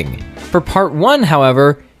outstanding. For Part 1,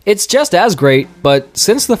 however, it's just as great, but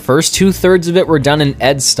since the first 2/3 of it were done in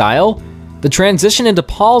Ed's style, the transition into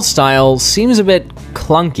Paul's style seems a bit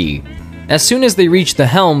clunky. As soon as they reach the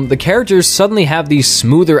helm, the characters suddenly have these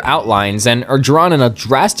smoother outlines and are drawn in a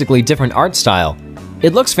drastically different art style.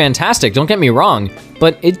 It looks fantastic, don't get me wrong,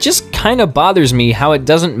 but it just kinda bothers me how it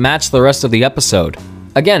doesn't match the rest of the episode.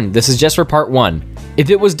 Again, this is just for part 1. If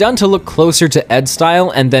it was done to look closer to Ed's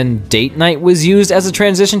style and then Date Night was used as a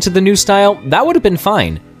transition to the new style, that would have been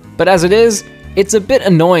fine. But as it is, it's a bit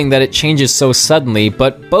annoying that it changes so suddenly,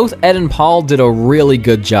 but both Ed and Paul did a really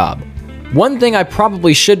good job. One thing I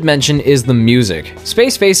probably should mention is the music.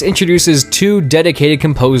 Spaceface introduces 2 dedicated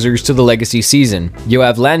composers to the Legacy season,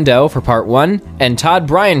 Yoav Landau for part 1 and Todd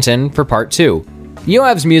Bryanton for part 2.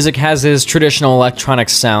 Yoav's music has his traditional electronic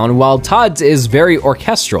sound, while Todd's is very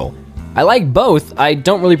orchestral. I like both, I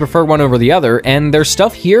don't really prefer one over the other, and their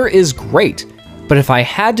stuff here is great. But if I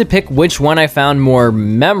had to pick which one I found more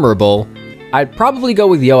memorable, I'd probably go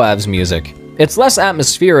with Yoav's music. It's less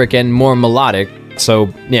atmospheric and more melodic, so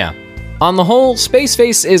yeah. On the whole,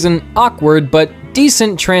 Spaceface is an awkward but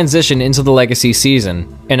decent transition into the Legacy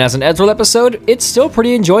season, and as an Eddsworld episode, it's still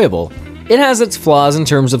pretty enjoyable. It has its flaws in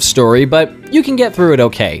terms of story, but you can get through it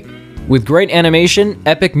okay. With great animation,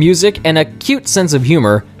 epic music, and a cute sense of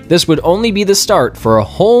humor, this would only be the start for a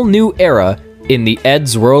whole new era in the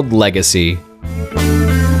Eddsworld legacy.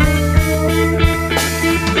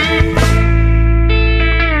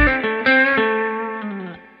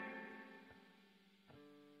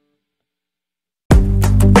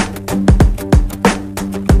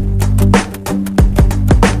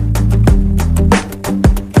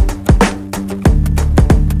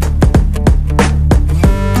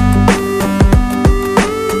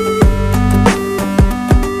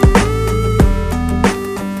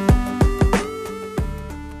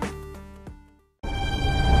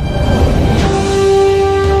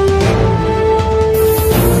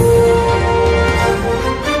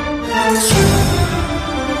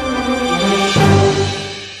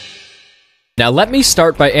 Now let me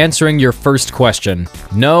start by answering your first question.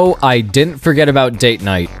 No, I didn't forget about Date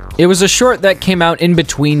Night. It was a short that came out in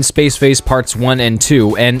between Spaceface Parts 1 and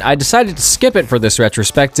 2, and I decided to skip it for this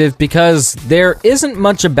retrospective because there isn't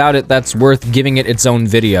much about it that's worth giving it its own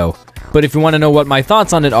video. But if you want to know what my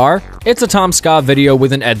thoughts on it are, it's a Tom Ska video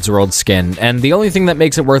with an Eddsworld skin, and the only thing that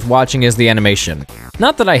makes it worth watching is the animation.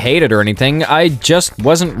 Not that I hate it or anything, I just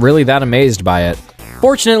wasn't really that amazed by it.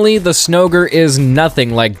 Fortunately, the Snoger is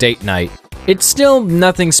nothing like Date Night. It's still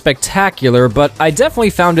nothing spectacular, but I definitely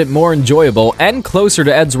found it more enjoyable and closer to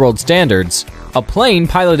Eddsworld standards. A plane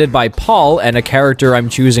piloted by Paul, and a character I'm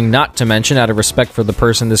choosing not to mention out of respect for the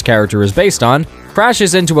person this character is based on,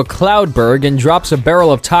 crashes into a cloudberg and drops a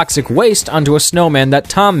barrel of toxic waste onto a snowman that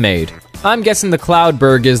Tom made. I'm guessing the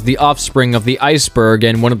cloudberg is the offspring of the iceberg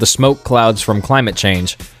and one of the smoke clouds from climate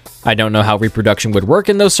change. I don't know how reproduction would work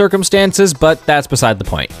in those circumstances, but that's beside the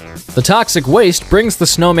point. The toxic waste brings the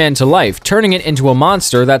snowman to life, turning it into a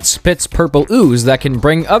monster that spits purple ooze that can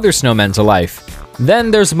bring other snowmen to life.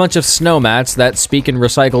 Then there's a bunch of snowmats that speak in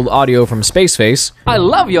recycled audio from Spaceface. I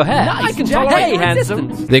love your hair! Nice, hey,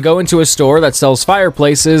 handsome! They go into a store that sells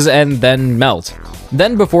fireplaces and then melt.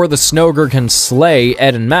 Then before the Snoger can slay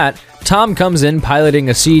Ed and Matt, Tom comes in piloting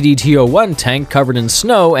a CDT-01 tank covered in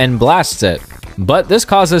snow and blasts it. But this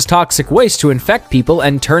causes toxic waste to infect people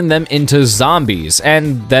and turn them into zombies,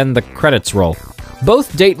 and then the credits roll.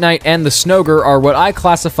 Both Date Night and the Snoger are what I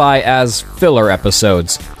classify as filler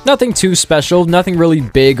episodes. Nothing too special, nothing really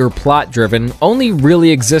big or plot-driven, only really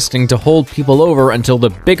existing to hold people over until the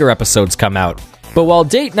bigger episodes come out. But while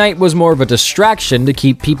Date Night was more of a distraction to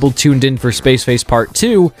keep people tuned in for Spaceface Part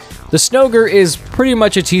 2, the Snoger is pretty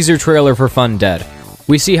much a teaser trailer for Fun Dead.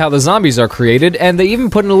 We see how the zombies are created, and they even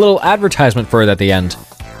put in a little advertisement for it at the end.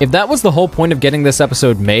 If that was the whole point of getting this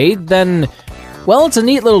episode made, then, well, it's a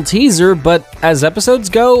neat little teaser, but as episodes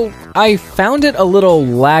go, I found it a little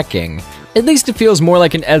lacking. At least it feels more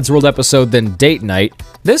like an Eddsworld episode than Date Night.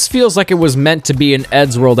 This feels like it was meant to be an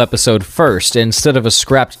Eddsworld episode first, instead of a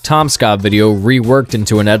scrapped Tom Ska video reworked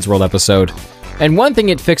into an Eddsworld episode. And one thing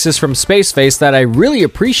it fixes from Spaceface that I really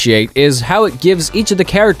appreciate is how it gives each of the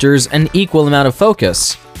characters an equal amount of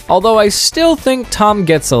focus. Although I still think Tom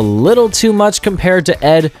gets a little too much compared to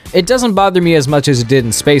Ed, it doesn't bother me as much as it did in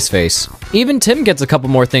Spaceface. Even Tim gets a couple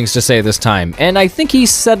more things to say this time, and I think he's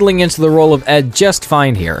settling into the role of Ed just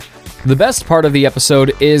fine here. The best part of the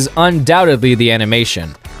episode is undoubtedly the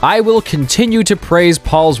animation. I will continue to praise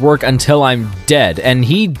Paul's work until I'm dead, and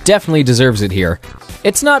he definitely deserves it here.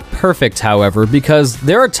 It's not perfect, however, because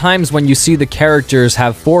there are times when you see the characters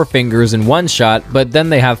have 4 fingers in one shot, but then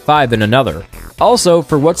they have 5 in another. Also,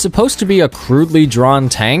 for what's supposed to be a crudely drawn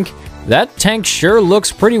tank, that tank sure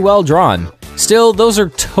looks pretty well drawn. Still, those are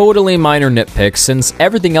totally minor nitpicks since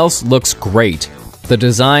everything else looks great. The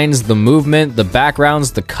designs, the movement, the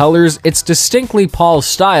backgrounds, the colors, it's distinctly Paul's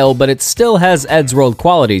style, but it still has Eddsworld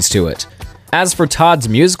qualities to it. As for Todd's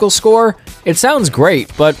musical score, it sounds great,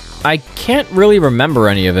 but I can't really remember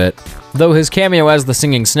any of it, though his cameo as the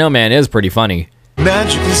singing snowman is pretty funny.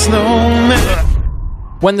 Magical snowman.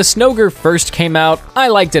 When the Snogger first came out, I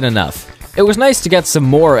liked it enough. It was nice to get some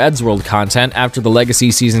more Eddsworld content after the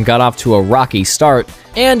Legacy season got off to a rocky start,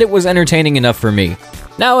 and it was entertaining enough for me.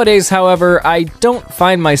 Nowadays, however, I don't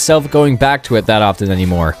find myself going back to it that often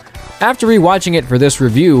anymore. After rewatching it for this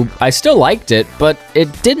review, I still liked it, but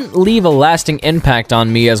it didn't leave a lasting impact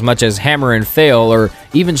on me as much as Hammer and Fail or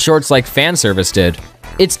even shorts like Fanservice did.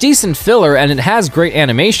 It's decent filler and it has great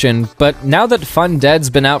animation, but now that Fun Dead's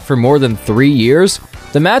been out for more than 3 years,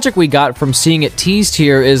 the magic we got from seeing it teased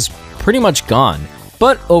here is pretty much gone.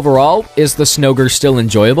 But overall, is the Snogger still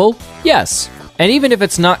enjoyable? Yes. And even if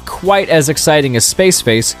it's not quite as exciting as Space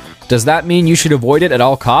Face, does that mean you should avoid it at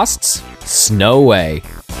all costs? Snow way.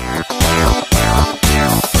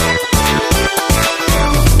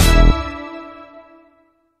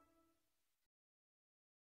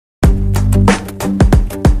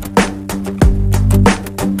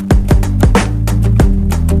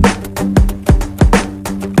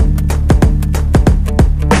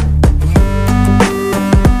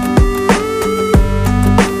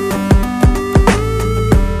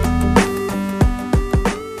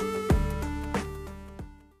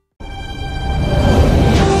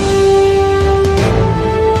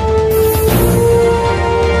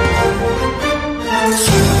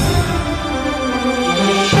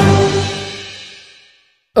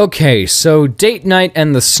 Okay, so Date Night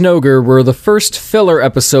and the Snogger were the first filler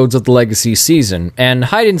episodes of the Legacy season, and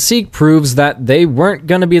Hide and Seek proves that they weren't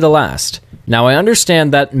gonna be the last. Now, I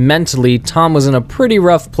understand that mentally Tom was in a pretty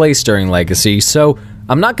rough place during Legacy, so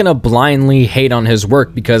I'm not gonna blindly hate on his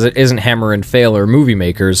work because it isn't Hammer and Fail or Movie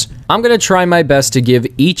Makers. I'm gonna try my best to give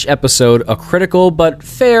each episode a critical but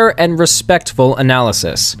fair and respectful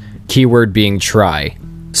analysis. Keyword being try.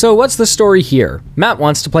 So what's the story here? Matt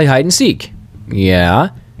wants to play hide and seek. Yeah.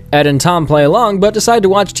 Ed and Tom play along, but decide to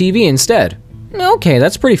watch TV instead. Okay,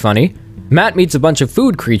 that's pretty funny. Matt meets a bunch of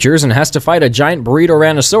food creatures and has to fight a giant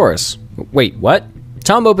burrito-ranosaurus. Wait, what?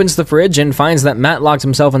 Tom opens the fridge and finds that Matt locked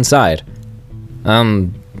himself inside.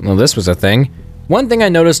 Well, this was a thing. One thing I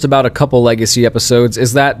noticed about a couple Legacy episodes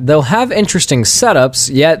is that they'll have interesting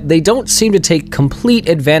setups, yet they don't seem to take complete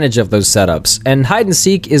advantage of those setups, and Hide and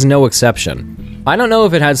Seek is no exception. I don't know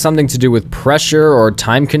if it had something to do with pressure or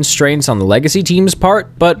time constraints on the Legacy team's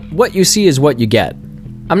part, but what you see is what you get.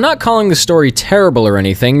 I'm not calling the story terrible or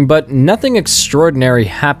anything, but nothing extraordinary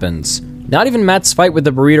happens. Not even Matt's fight with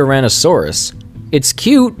the burrito-ranosaurus. It's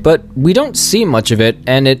cute, but we don't see much of it,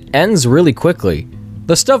 and it ends really quickly.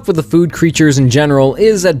 The stuff with the food creatures in general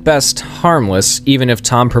is at best harmless, even if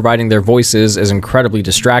Tom providing their voices is incredibly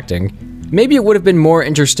distracting. Maybe it would have been more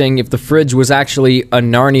interesting if the fridge was actually a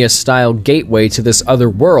Narnia-style gateway to this other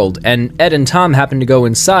world, and Ed and Tom happened to go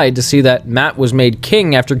inside to see that Matt was made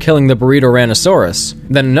king after killing the burrito-ranosaurus.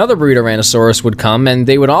 Then another burrito-ranosaurus would come, and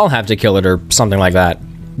they would all have to kill it or something like that.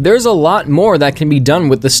 There's a lot more that can be done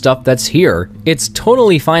with the stuff that's here. It's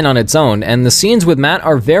totally fine on its own, and the scenes with Matt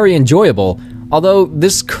are very enjoyable, although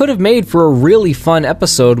this could have made for a really fun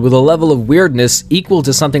episode with a level of weirdness equal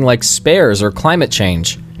to something like Spares or Climate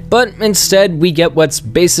Change. But instead, we get what's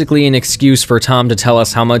basically an excuse for Tom to tell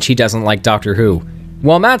us how much he doesn't like Doctor Who.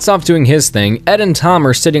 While Matt's off doing his thing, Ed and Tom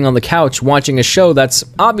are sitting on the couch watching a show that's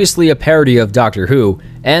obviously a parody of Doctor Who,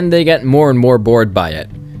 and they get more and more bored by it.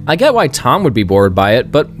 I get why Tom would be bored by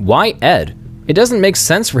it, but why Ed? It doesn't make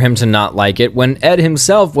sense for him to not like it when Ed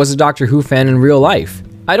himself was a Doctor Who fan in real life.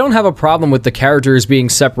 I don't have a problem with the characters being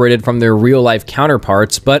separated from their real-life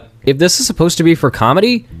counterparts, but if this is supposed to be for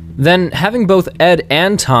comedy, then having both Ed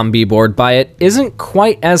and Tom be bored by it isn't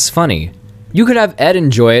quite as funny. You could have Ed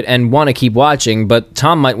enjoy it and want to keep watching, but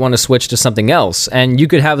Tom might want to switch to something else, and you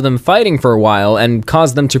could have them fighting for a while and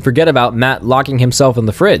cause them to forget about Matt locking himself in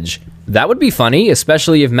the fridge. That would be funny,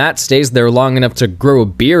 especially if Matt stays there long enough to grow a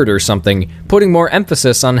beard or something, putting more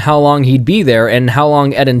emphasis on how long he'd be there and how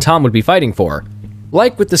long Ed and Tom would be fighting for.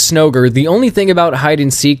 Like with the Snogger, the only thing about Hide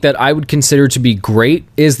and Seek that I would consider to be great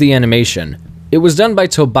is the animation. It was done by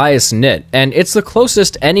Tobias Nitt, and it's the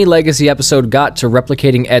closest any Legacy episode got to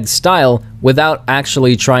replicating Ed's style without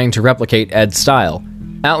actually trying to replicate Ed's style.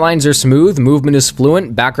 Outlines are smooth, movement is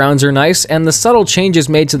fluent, backgrounds are nice, and the subtle changes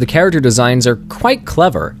made to the character designs are quite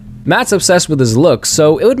clever. Matt's obsessed with his look,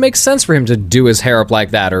 so it would make sense for him to do his hair up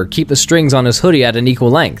like that or keep the strings on his hoodie at an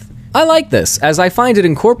equal length. I like this, as I find it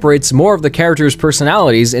incorporates more of the characters'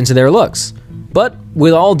 personalities into their looks. But,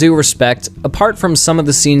 with all due respect, apart from some of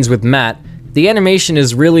the scenes with Matt, The animation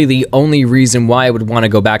is really the only reason why I would want to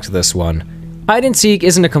go back to this one. Hide and Seek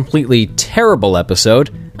isn't a completely terrible episode,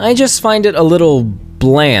 I just find it a little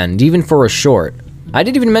bland, even for a short. I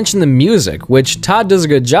didn't even mention the music, which Todd does a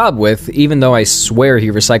good job with, even though I swear he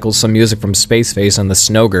recycles some music from Spaceface and the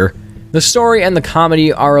Snoger. The story and the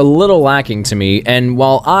comedy are a little lacking to me, and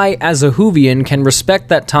while I, as a Whovian, can respect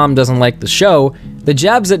that Tom doesn't like the show, the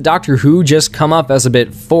jabs at Doctor Who just come up as a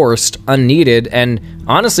bit forced, unneeded, and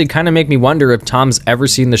honestly kind of make me wonder if Tom's ever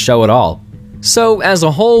seen the show at all. So, as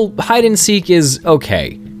a whole, Hide and Seek is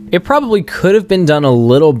okay. It probably could have been done a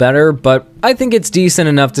little better, but I think it's decent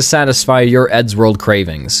enough to satisfy your Eddsworld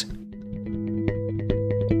cravings.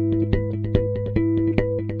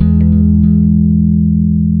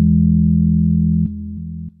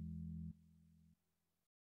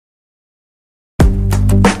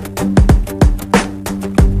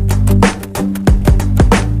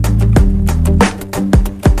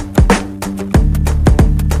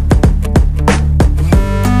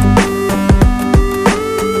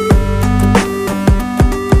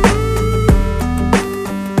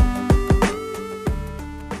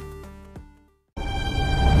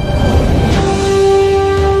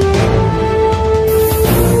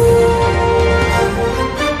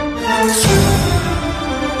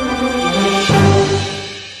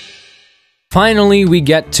 Finally, we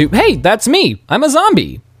get to, hey, that's me, I'm a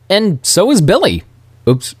zombie, and so is Billy.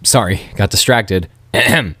 Oops, sorry, got distracted.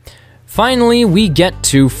 Finally, we get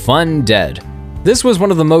to Fun Dead. This was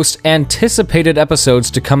one of the most anticipated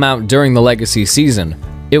episodes to come out during the Legacy season.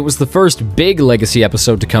 It was the first big Legacy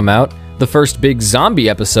episode to come out, the first big zombie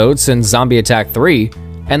episode since Zombie Attack 3,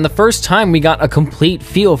 and the first time we got a complete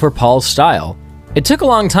feel for Paul's style. It took a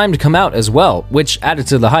long time to come out as well, which added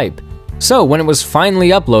to the hype. So, when it was finally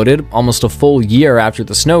uploaded, almost a full year after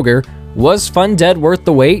the Snoger, was Fun Dead worth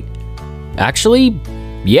the wait? Actually,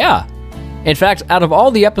 yeah. In fact, out of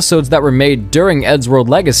all the episodes that were made during Eddsworld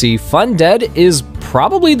Legacy, Fun Dead is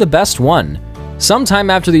probably the best one.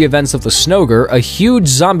 Sometime after the events of the Snoger, a huge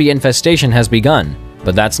zombie infestation has begun.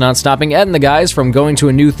 But that's not stopping Ed and the guys from going to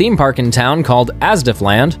a new theme park in town called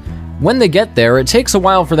Asdifland. When they get there, it takes a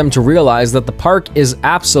while for them to realize that the park is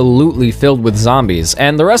absolutely filled with zombies,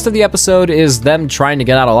 and the rest of the episode is them trying to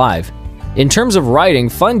get out alive. In terms of writing,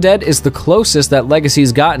 Fun Dead is the closest that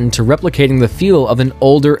Legacy's gotten to replicating the feel of an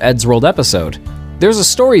older Eddsworld episode. There's a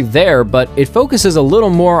story there, but it focuses a little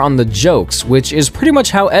more on the jokes, which is pretty much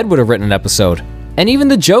how Ed would have written an episode. And even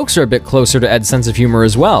the jokes are a bit closer to Ed's sense of humor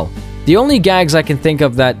as well. The only gags I can think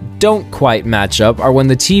of that don't quite match up are when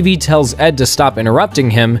the TV tells Ed to stop interrupting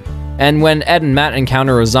him, and when Ed and Matt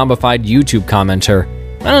encounter a zombified YouTube commenter.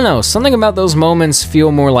 I don't know, something about those moments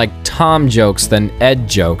feel more like Tom jokes than Ed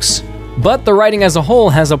jokes. But the writing as a whole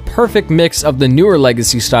has a perfect mix of the newer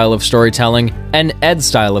Legacy style of storytelling and Ed's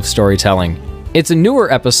style of storytelling. It's a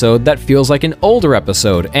newer episode that feels like an older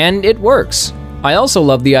episode, and it works. I also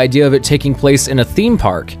love the idea of it taking place in a theme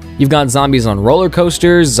park. You've got zombies on roller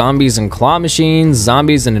coasters, zombies in claw machines,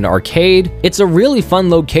 zombies in an arcade. It's a really fun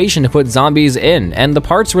location to put zombies in, and the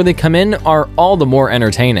parts where they come in are all the more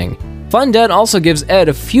entertaining. Fun Dead also gives Ed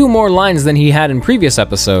a few more lines than he had in previous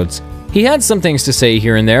episodes. He had some things to say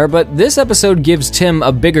here and there, but this episode gives Tim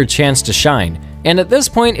a bigger chance to shine. And at this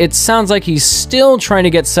point, it sounds like he's still trying to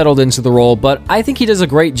get settled into the role, but I think he does a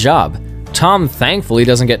great job. Tom thankfully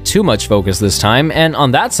doesn't get too much focus this time, and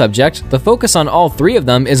on that subject, the focus on all three of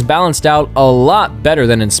them is balanced out a lot better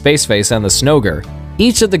than in Spaceface and the Snoger.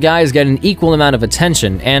 Each of the guys get an equal amount of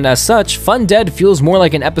attention, and as such, Fun Dead feels more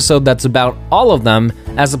like an episode that's about all of them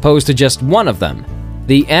as opposed to just one of them.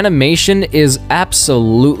 The animation is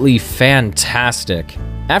absolutely fantastic.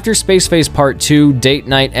 After Spaceface Part 2, Date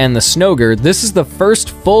Night, and the Snoger, this is the first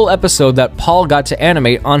full episode that Paul got to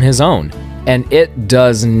animate on his own. And it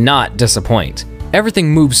does not disappoint.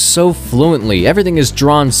 Everything moves so fluently, everything is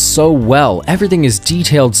drawn so well, everything is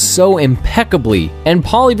detailed so impeccably, and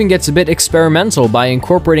Paul even gets a bit experimental by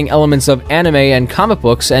incorporating elements of anime and comic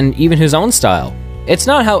books and even his own style. It's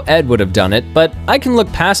not how Ed would have done it, but I can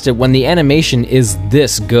look past it when the animation is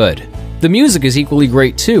this good. The music is equally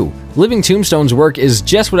great too. Living Tombstone's work is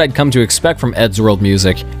just what I'd come to expect from Eddsworld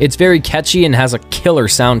music. It's very catchy and has a killer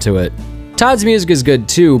sound to it. Todd's music is good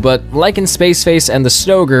too, but like in Spaceface and the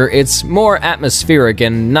Snoger, it's more atmospheric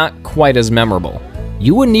and not quite as memorable.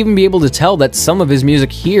 You wouldn't even be able to tell that some of his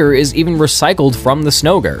music here is even recycled from the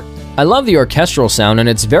Snoger. I love the orchestral sound and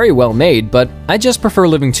it's very well made, but I just prefer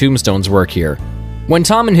Living Tombstone's work here. When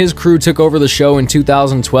Tom and his crew took over the show in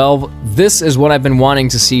 2012, this is what I've been wanting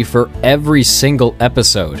to see for every single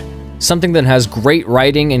episode. Something that has great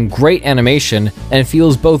writing and great animation and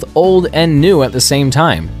feels both old and new at the same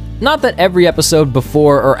time. Not that every episode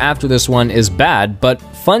before or after this one is bad, but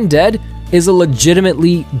Fun Dead is a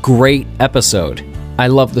legitimately great episode. I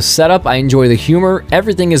love the setup, I enjoy the humor,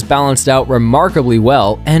 everything is balanced out remarkably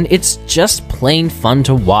well, and it's just plain fun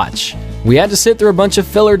to watch. We had to sit through a bunch of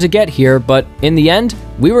filler to get here, but in the end,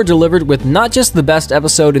 we were delivered with not just the best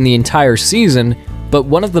episode in the entire season, but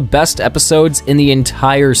one of the best episodes in the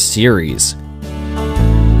entire series.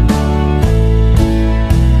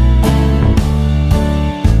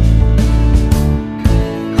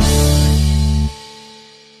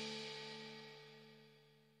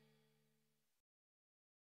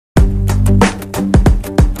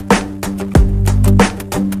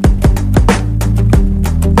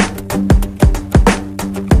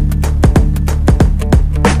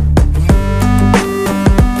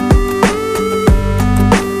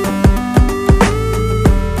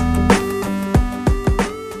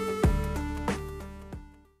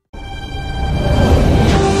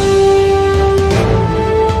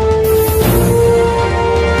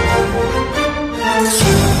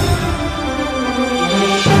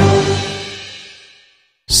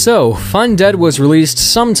 So, Fun Dead was released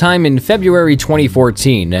sometime in February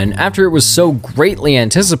 2014, and after it was so greatly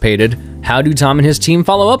anticipated, how do Tom and his team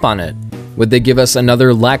follow up on it? Would they give us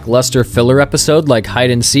another lackluster filler episode like Hide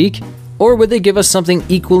and Seek? Or would they give us something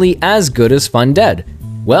equally as good as Fun Dead?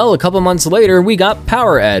 Well, a couple months later, we got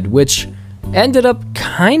Power Ed, which ended up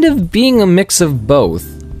kind of being a mix of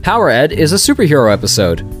both. Power Ed is a superhero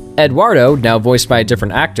episode. Eduardo, now voiced by a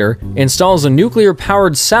different actor, installs a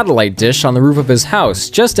nuclear-powered satellite dish on the roof of his house,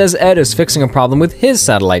 just as Ed is fixing a problem with his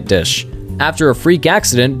satellite dish. After a freak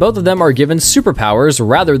accident, both of them are given superpowers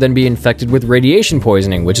rather than be infected with radiation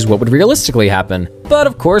poisoning, which is what would realistically happen. But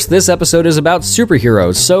of course, this episode is about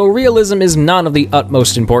superheroes, so realism is not of the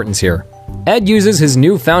utmost importance here. Ed uses his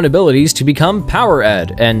newfound abilities to become Power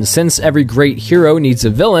Ed, and since every great hero needs a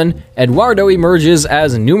villain, Eduardo emerges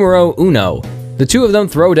as numero uno. The two of them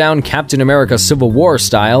throw down Captain America Civil War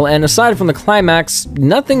style, and aside from the climax,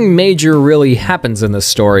 nothing major really happens in this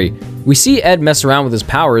story. We see Ed mess around with his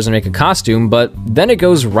powers and make a costume, but then it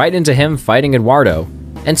goes right into him fighting Eduardo.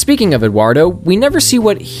 And speaking of Eduardo, we never see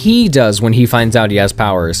what he does when he finds out he has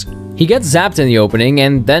powers. He gets zapped in the opening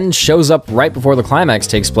and then shows up right before the climax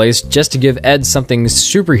takes place just to give Ed something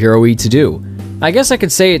superhero-y to do. I guess I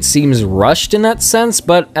could say it seems rushed in that sense,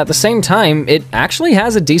 but at the same time, it actually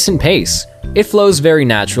has a decent pace. It flows very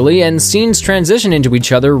naturally, and scenes transition into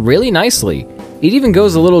each other really nicely. It even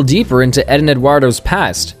goes a little deeper into Ed and Eduardo's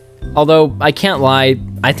past. Although, I can't lie,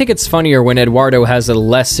 I think it's funnier when Eduardo has a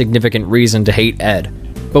less significant reason to hate Ed.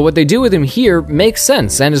 But what they do with him here makes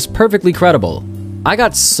sense and is perfectly credible. I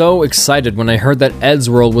got so excited when I heard that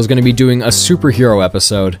Eddsworld was going to be doing a superhero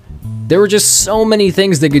episode. There were just so many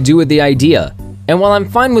things they could do with the idea. And while I'm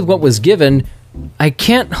fine with what was given, I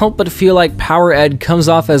can't help but feel like Power Ed comes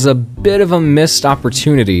off as a bit of a missed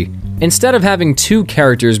opportunity. Instead of having two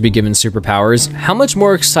characters be given superpowers, how much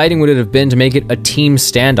more exciting would it have been to make it a team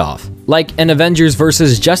standoff? Like an Avengers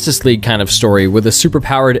vs. Justice League kind of story with a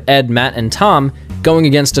superpowered Ed, Matt, and Tom going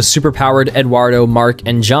against a superpowered Eduardo, Mark,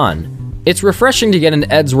 and John. It's refreshing to get an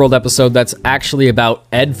Eddsworld episode that's actually about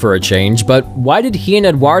Ed for a change, but why did he and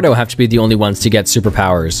Eduardo have to be the only ones to get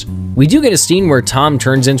superpowers? We do get a scene where Tom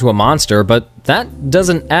turns into a monster, but that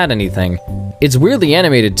doesn't add anything. It's weirdly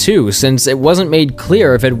animated too, since it wasn't made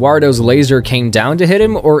clear if Eduardo's laser came down to hit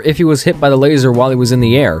him or if he was hit by the laser while he was in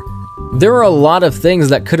the air. There are a lot of things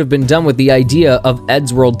that could have been done with the idea of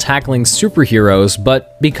Eddsworld tackling superheroes,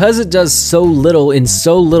 but because it does so little in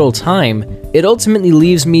so little time, it ultimately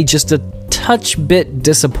leaves me just a touch bit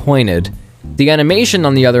disappointed. The animation,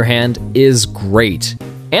 on the other hand, is great.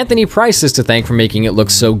 Anthony Price is to thank for making it look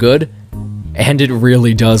so good, and it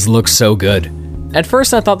really does look so good. At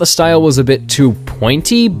first I thought the style was a bit too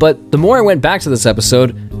pointy, but the more I went back to this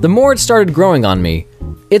episode, the more it started growing on me.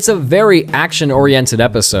 It's a very action-oriented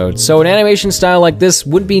episode, so an animation style like this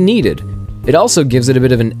would be needed. It also gives it a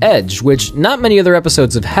bit of an edge, which not many other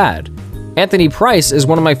episodes have had. Anthony Price is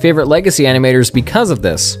one of my favorite legacy animators because of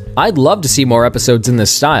this. I'd love to see more episodes in this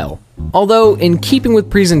style. Although, in keeping with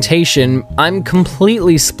presentation, I'm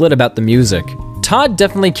completely split about the music. Todd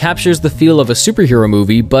definitely captures the feel of a superhero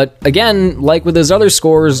movie, but again, like with his other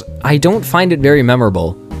scores, I don't find it very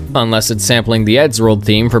memorable. Unless it's sampling the Eddsworld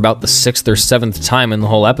theme for about the 6th or 7th time in the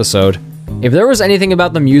whole episode. If there was anything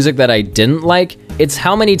about the music that I didn't like, it's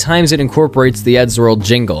how many times it incorporates the Eddsworld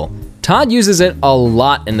jingle. Todd uses it a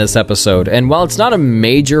lot in this episode, and while it's not a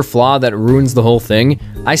major flaw that ruins the whole thing,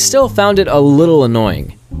 I still found it a little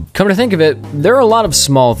annoying. Come to think of it, there are a lot of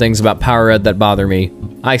small things about Power Ed that bother me.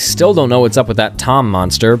 I still don't know what's up with that Tom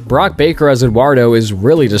monster. Brock Baker as Eduardo is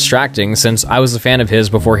really distracting since I was a fan of his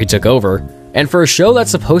before he took over. And for a show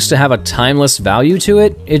that's supposed to have a timeless value to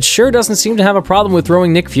it, it sure doesn't seem to have a problem with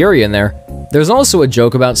throwing Nick Fury in there. There's also a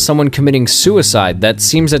joke about someone committing suicide that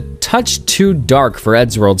seems a touch too dark for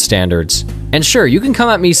Eddsworld standards. And sure, you can come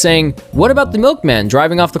at me saying, what about the milkman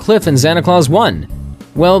driving off the cliff in Santa Claus 1?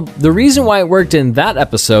 Well, the reason why it worked in that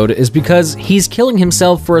episode is because he's killing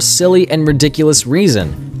himself for a silly and ridiculous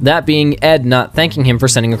reason, that being Ed not thanking him for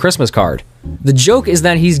sending a Christmas card. The joke is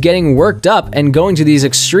that he's getting worked up and going to these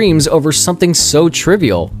extremes over something so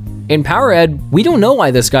trivial. In Power Ed, we don't know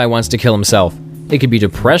why this guy wants to kill himself. It could be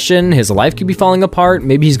depression, his life could be falling apart,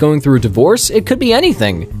 maybe he's going through a divorce, it could be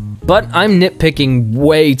anything. But I'm nitpicking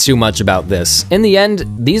way too much about this. In the end,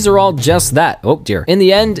 these are all just that. Oh dear. In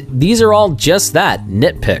the end, these are all just that,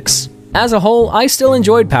 nitpicks. As a whole, I still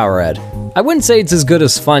enjoyed Power Ed. I wouldn't say it's as good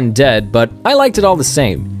as Fun Dead, but I liked it all the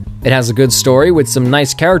same. It has a good story with some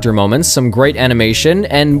nice character moments, some great animation,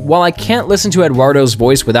 and while I can't listen to Eduardo's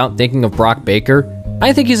voice without thinking of Brock Baker,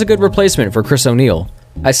 I think he's a good replacement for Chris O'Neill.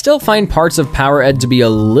 I still find parts of Power Ed to be a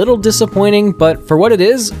little disappointing, but for what it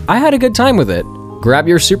is, I had a good time with it. Grab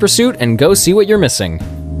your supersuit and go see what you're missing.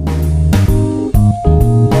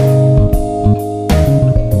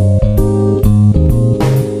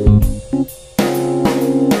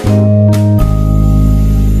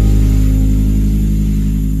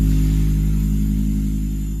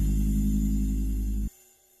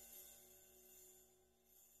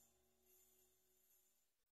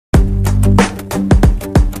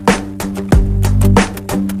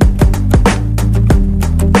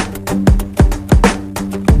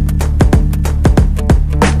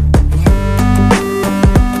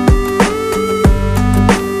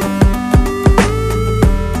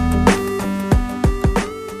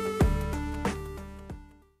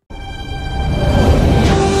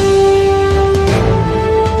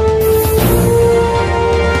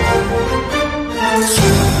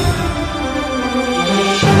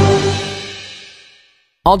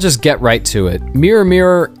 I'll just get right to it. Mirror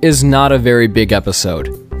Mirror is not a very big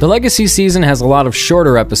episode. The Legacy season has a lot of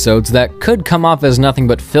shorter episodes that could come off as nothing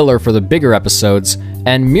but filler for the bigger episodes,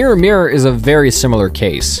 and Mirror Mirror is a very similar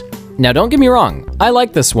case. Now don't get me wrong, I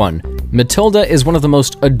like this one. Matilda is one of the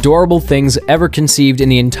most adorable things ever conceived in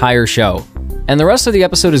the entire show. And the rest of the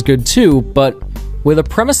episode is good too, but with a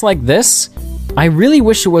premise like this, I really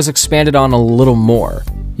wish it was expanded on a little more.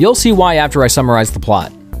 You'll see why after I summarize the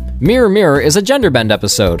plot. Mirror Mirror is a gender bend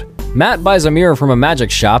episode. Matt buys a mirror from a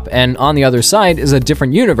magic shop, and on the other side is a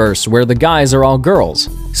different universe where the guys are all girls.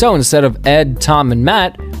 So instead of Ed, Tom, and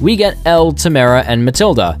Matt, we get Elle, Tamara, and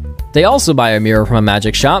Matilda. They also buy a mirror from a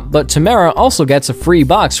magic shop, but Tamara also gets a free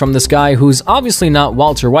box from this guy who's obviously not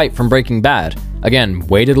Walter White from Breaking Bad. Again,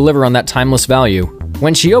 way to deliver on that timeless value.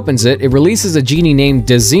 When she opens it, it releases a genie named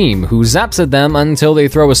Dazim, who zaps at them until they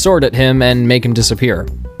throw a sword at him and make him disappear.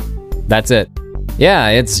 That's it. Yeah,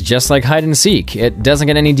 it's just like hide and seek. It doesn't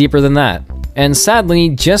get any deeper than that. And sadly,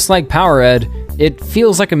 just like Power Ed, it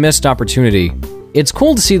feels like a missed opportunity. It's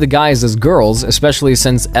cool to see the guys as girls, especially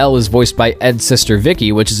since Elle is voiced by Ed's sister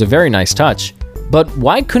Vicky, which is a very nice touch. But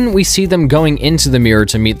why couldn't we see them going into the mirror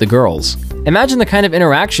to meet the girls? Imagine the kind of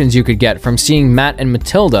interactions you could get from seeing Matt and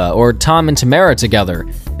Matilda, or Tom and Tamara together.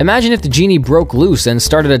 Imagine if the genie broke loose and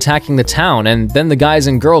started attacking the town, and then the guys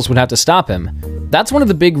and girls would have to stop him. That's one of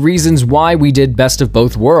the big reasons why we did Best of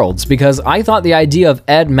Both Worlds, because I thought the idea of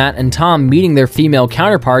Ed, Matt, and Tom meeting their female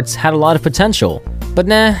counterparts had a lot of potential. But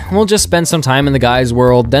nah, we'll just spend some time in the guys'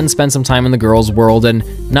 world, then spend some time in the girls' world, and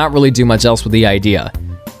not really do much else with the idea.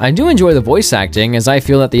 I do enjoy the voice acting, as I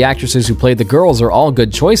feel that the actresses who played the girls are all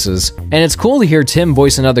good choices, and it's cool to hear Tim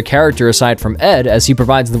voice another character aside from Ed as he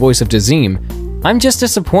provides the voice of Dazim. I'm just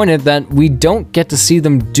disappointed that we don't get to see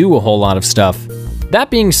them do a whole lot of stuff. That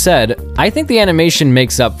being said, I think the animation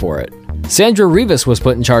makes up for it. Sandra Rivas was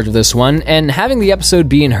put in charge of this one, and having the episode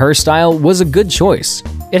be in her style was a good choice.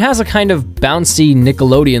 It has a kind of bouncy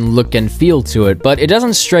Nickelodeon look and feel to it, but it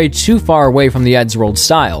doesn't stray too far away from the Eddsworld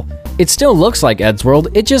style. It still looks like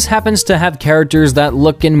Eddsworld, it just happens to have characters that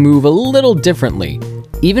look and move a little differently.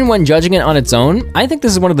 Even when judging it on its own, I think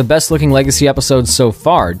this is one of the best looking Legacy episodes so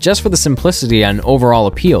far, just for the simplicity and overall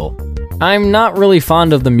appeal. I'm not really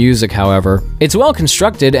fond of the music, however. It's well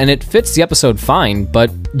constructed and it fits the episode fine,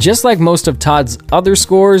 but just like most of Todd's other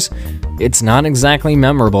scores, it's not exactly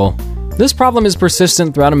memorable. This problem is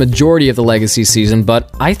persistent throughout a majority of the Legacy season,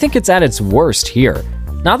 but I think it's at its worst here.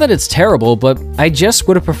 Not that it's terrible, but I just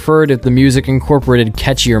would have preferred if the music incorporated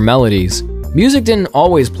catchier melodies. Music didn't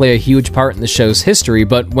always play a huge part in the show's history,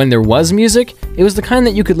 but when there was music, it was the kind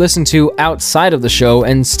that you could listen to outside of the show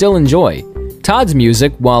and still enjoy. Todd's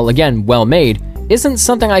music, while again well-made, isn't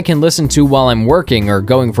something I can listen to while I'm working or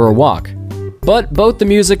going for a walk. But both the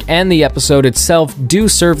music and the episode itself do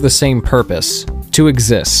serve the same purpose: to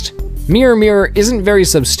exist. Mirror Mirror isn't very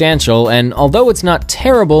substantial, and although it's not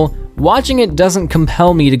terrible, watching it doesn't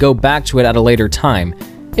compel me to go back to it at a later time.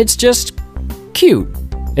 It's just cute.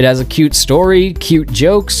 It has a cute story, cute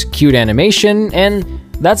jokes, cute animation, and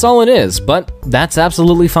that's all it is, but that's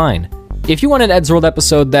absolutely fine. If you want an Eddsworld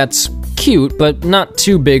episode that's cute, but not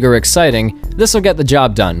too big or exciting, this'll get the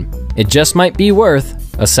job done. It just might be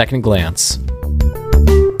worth a second glance.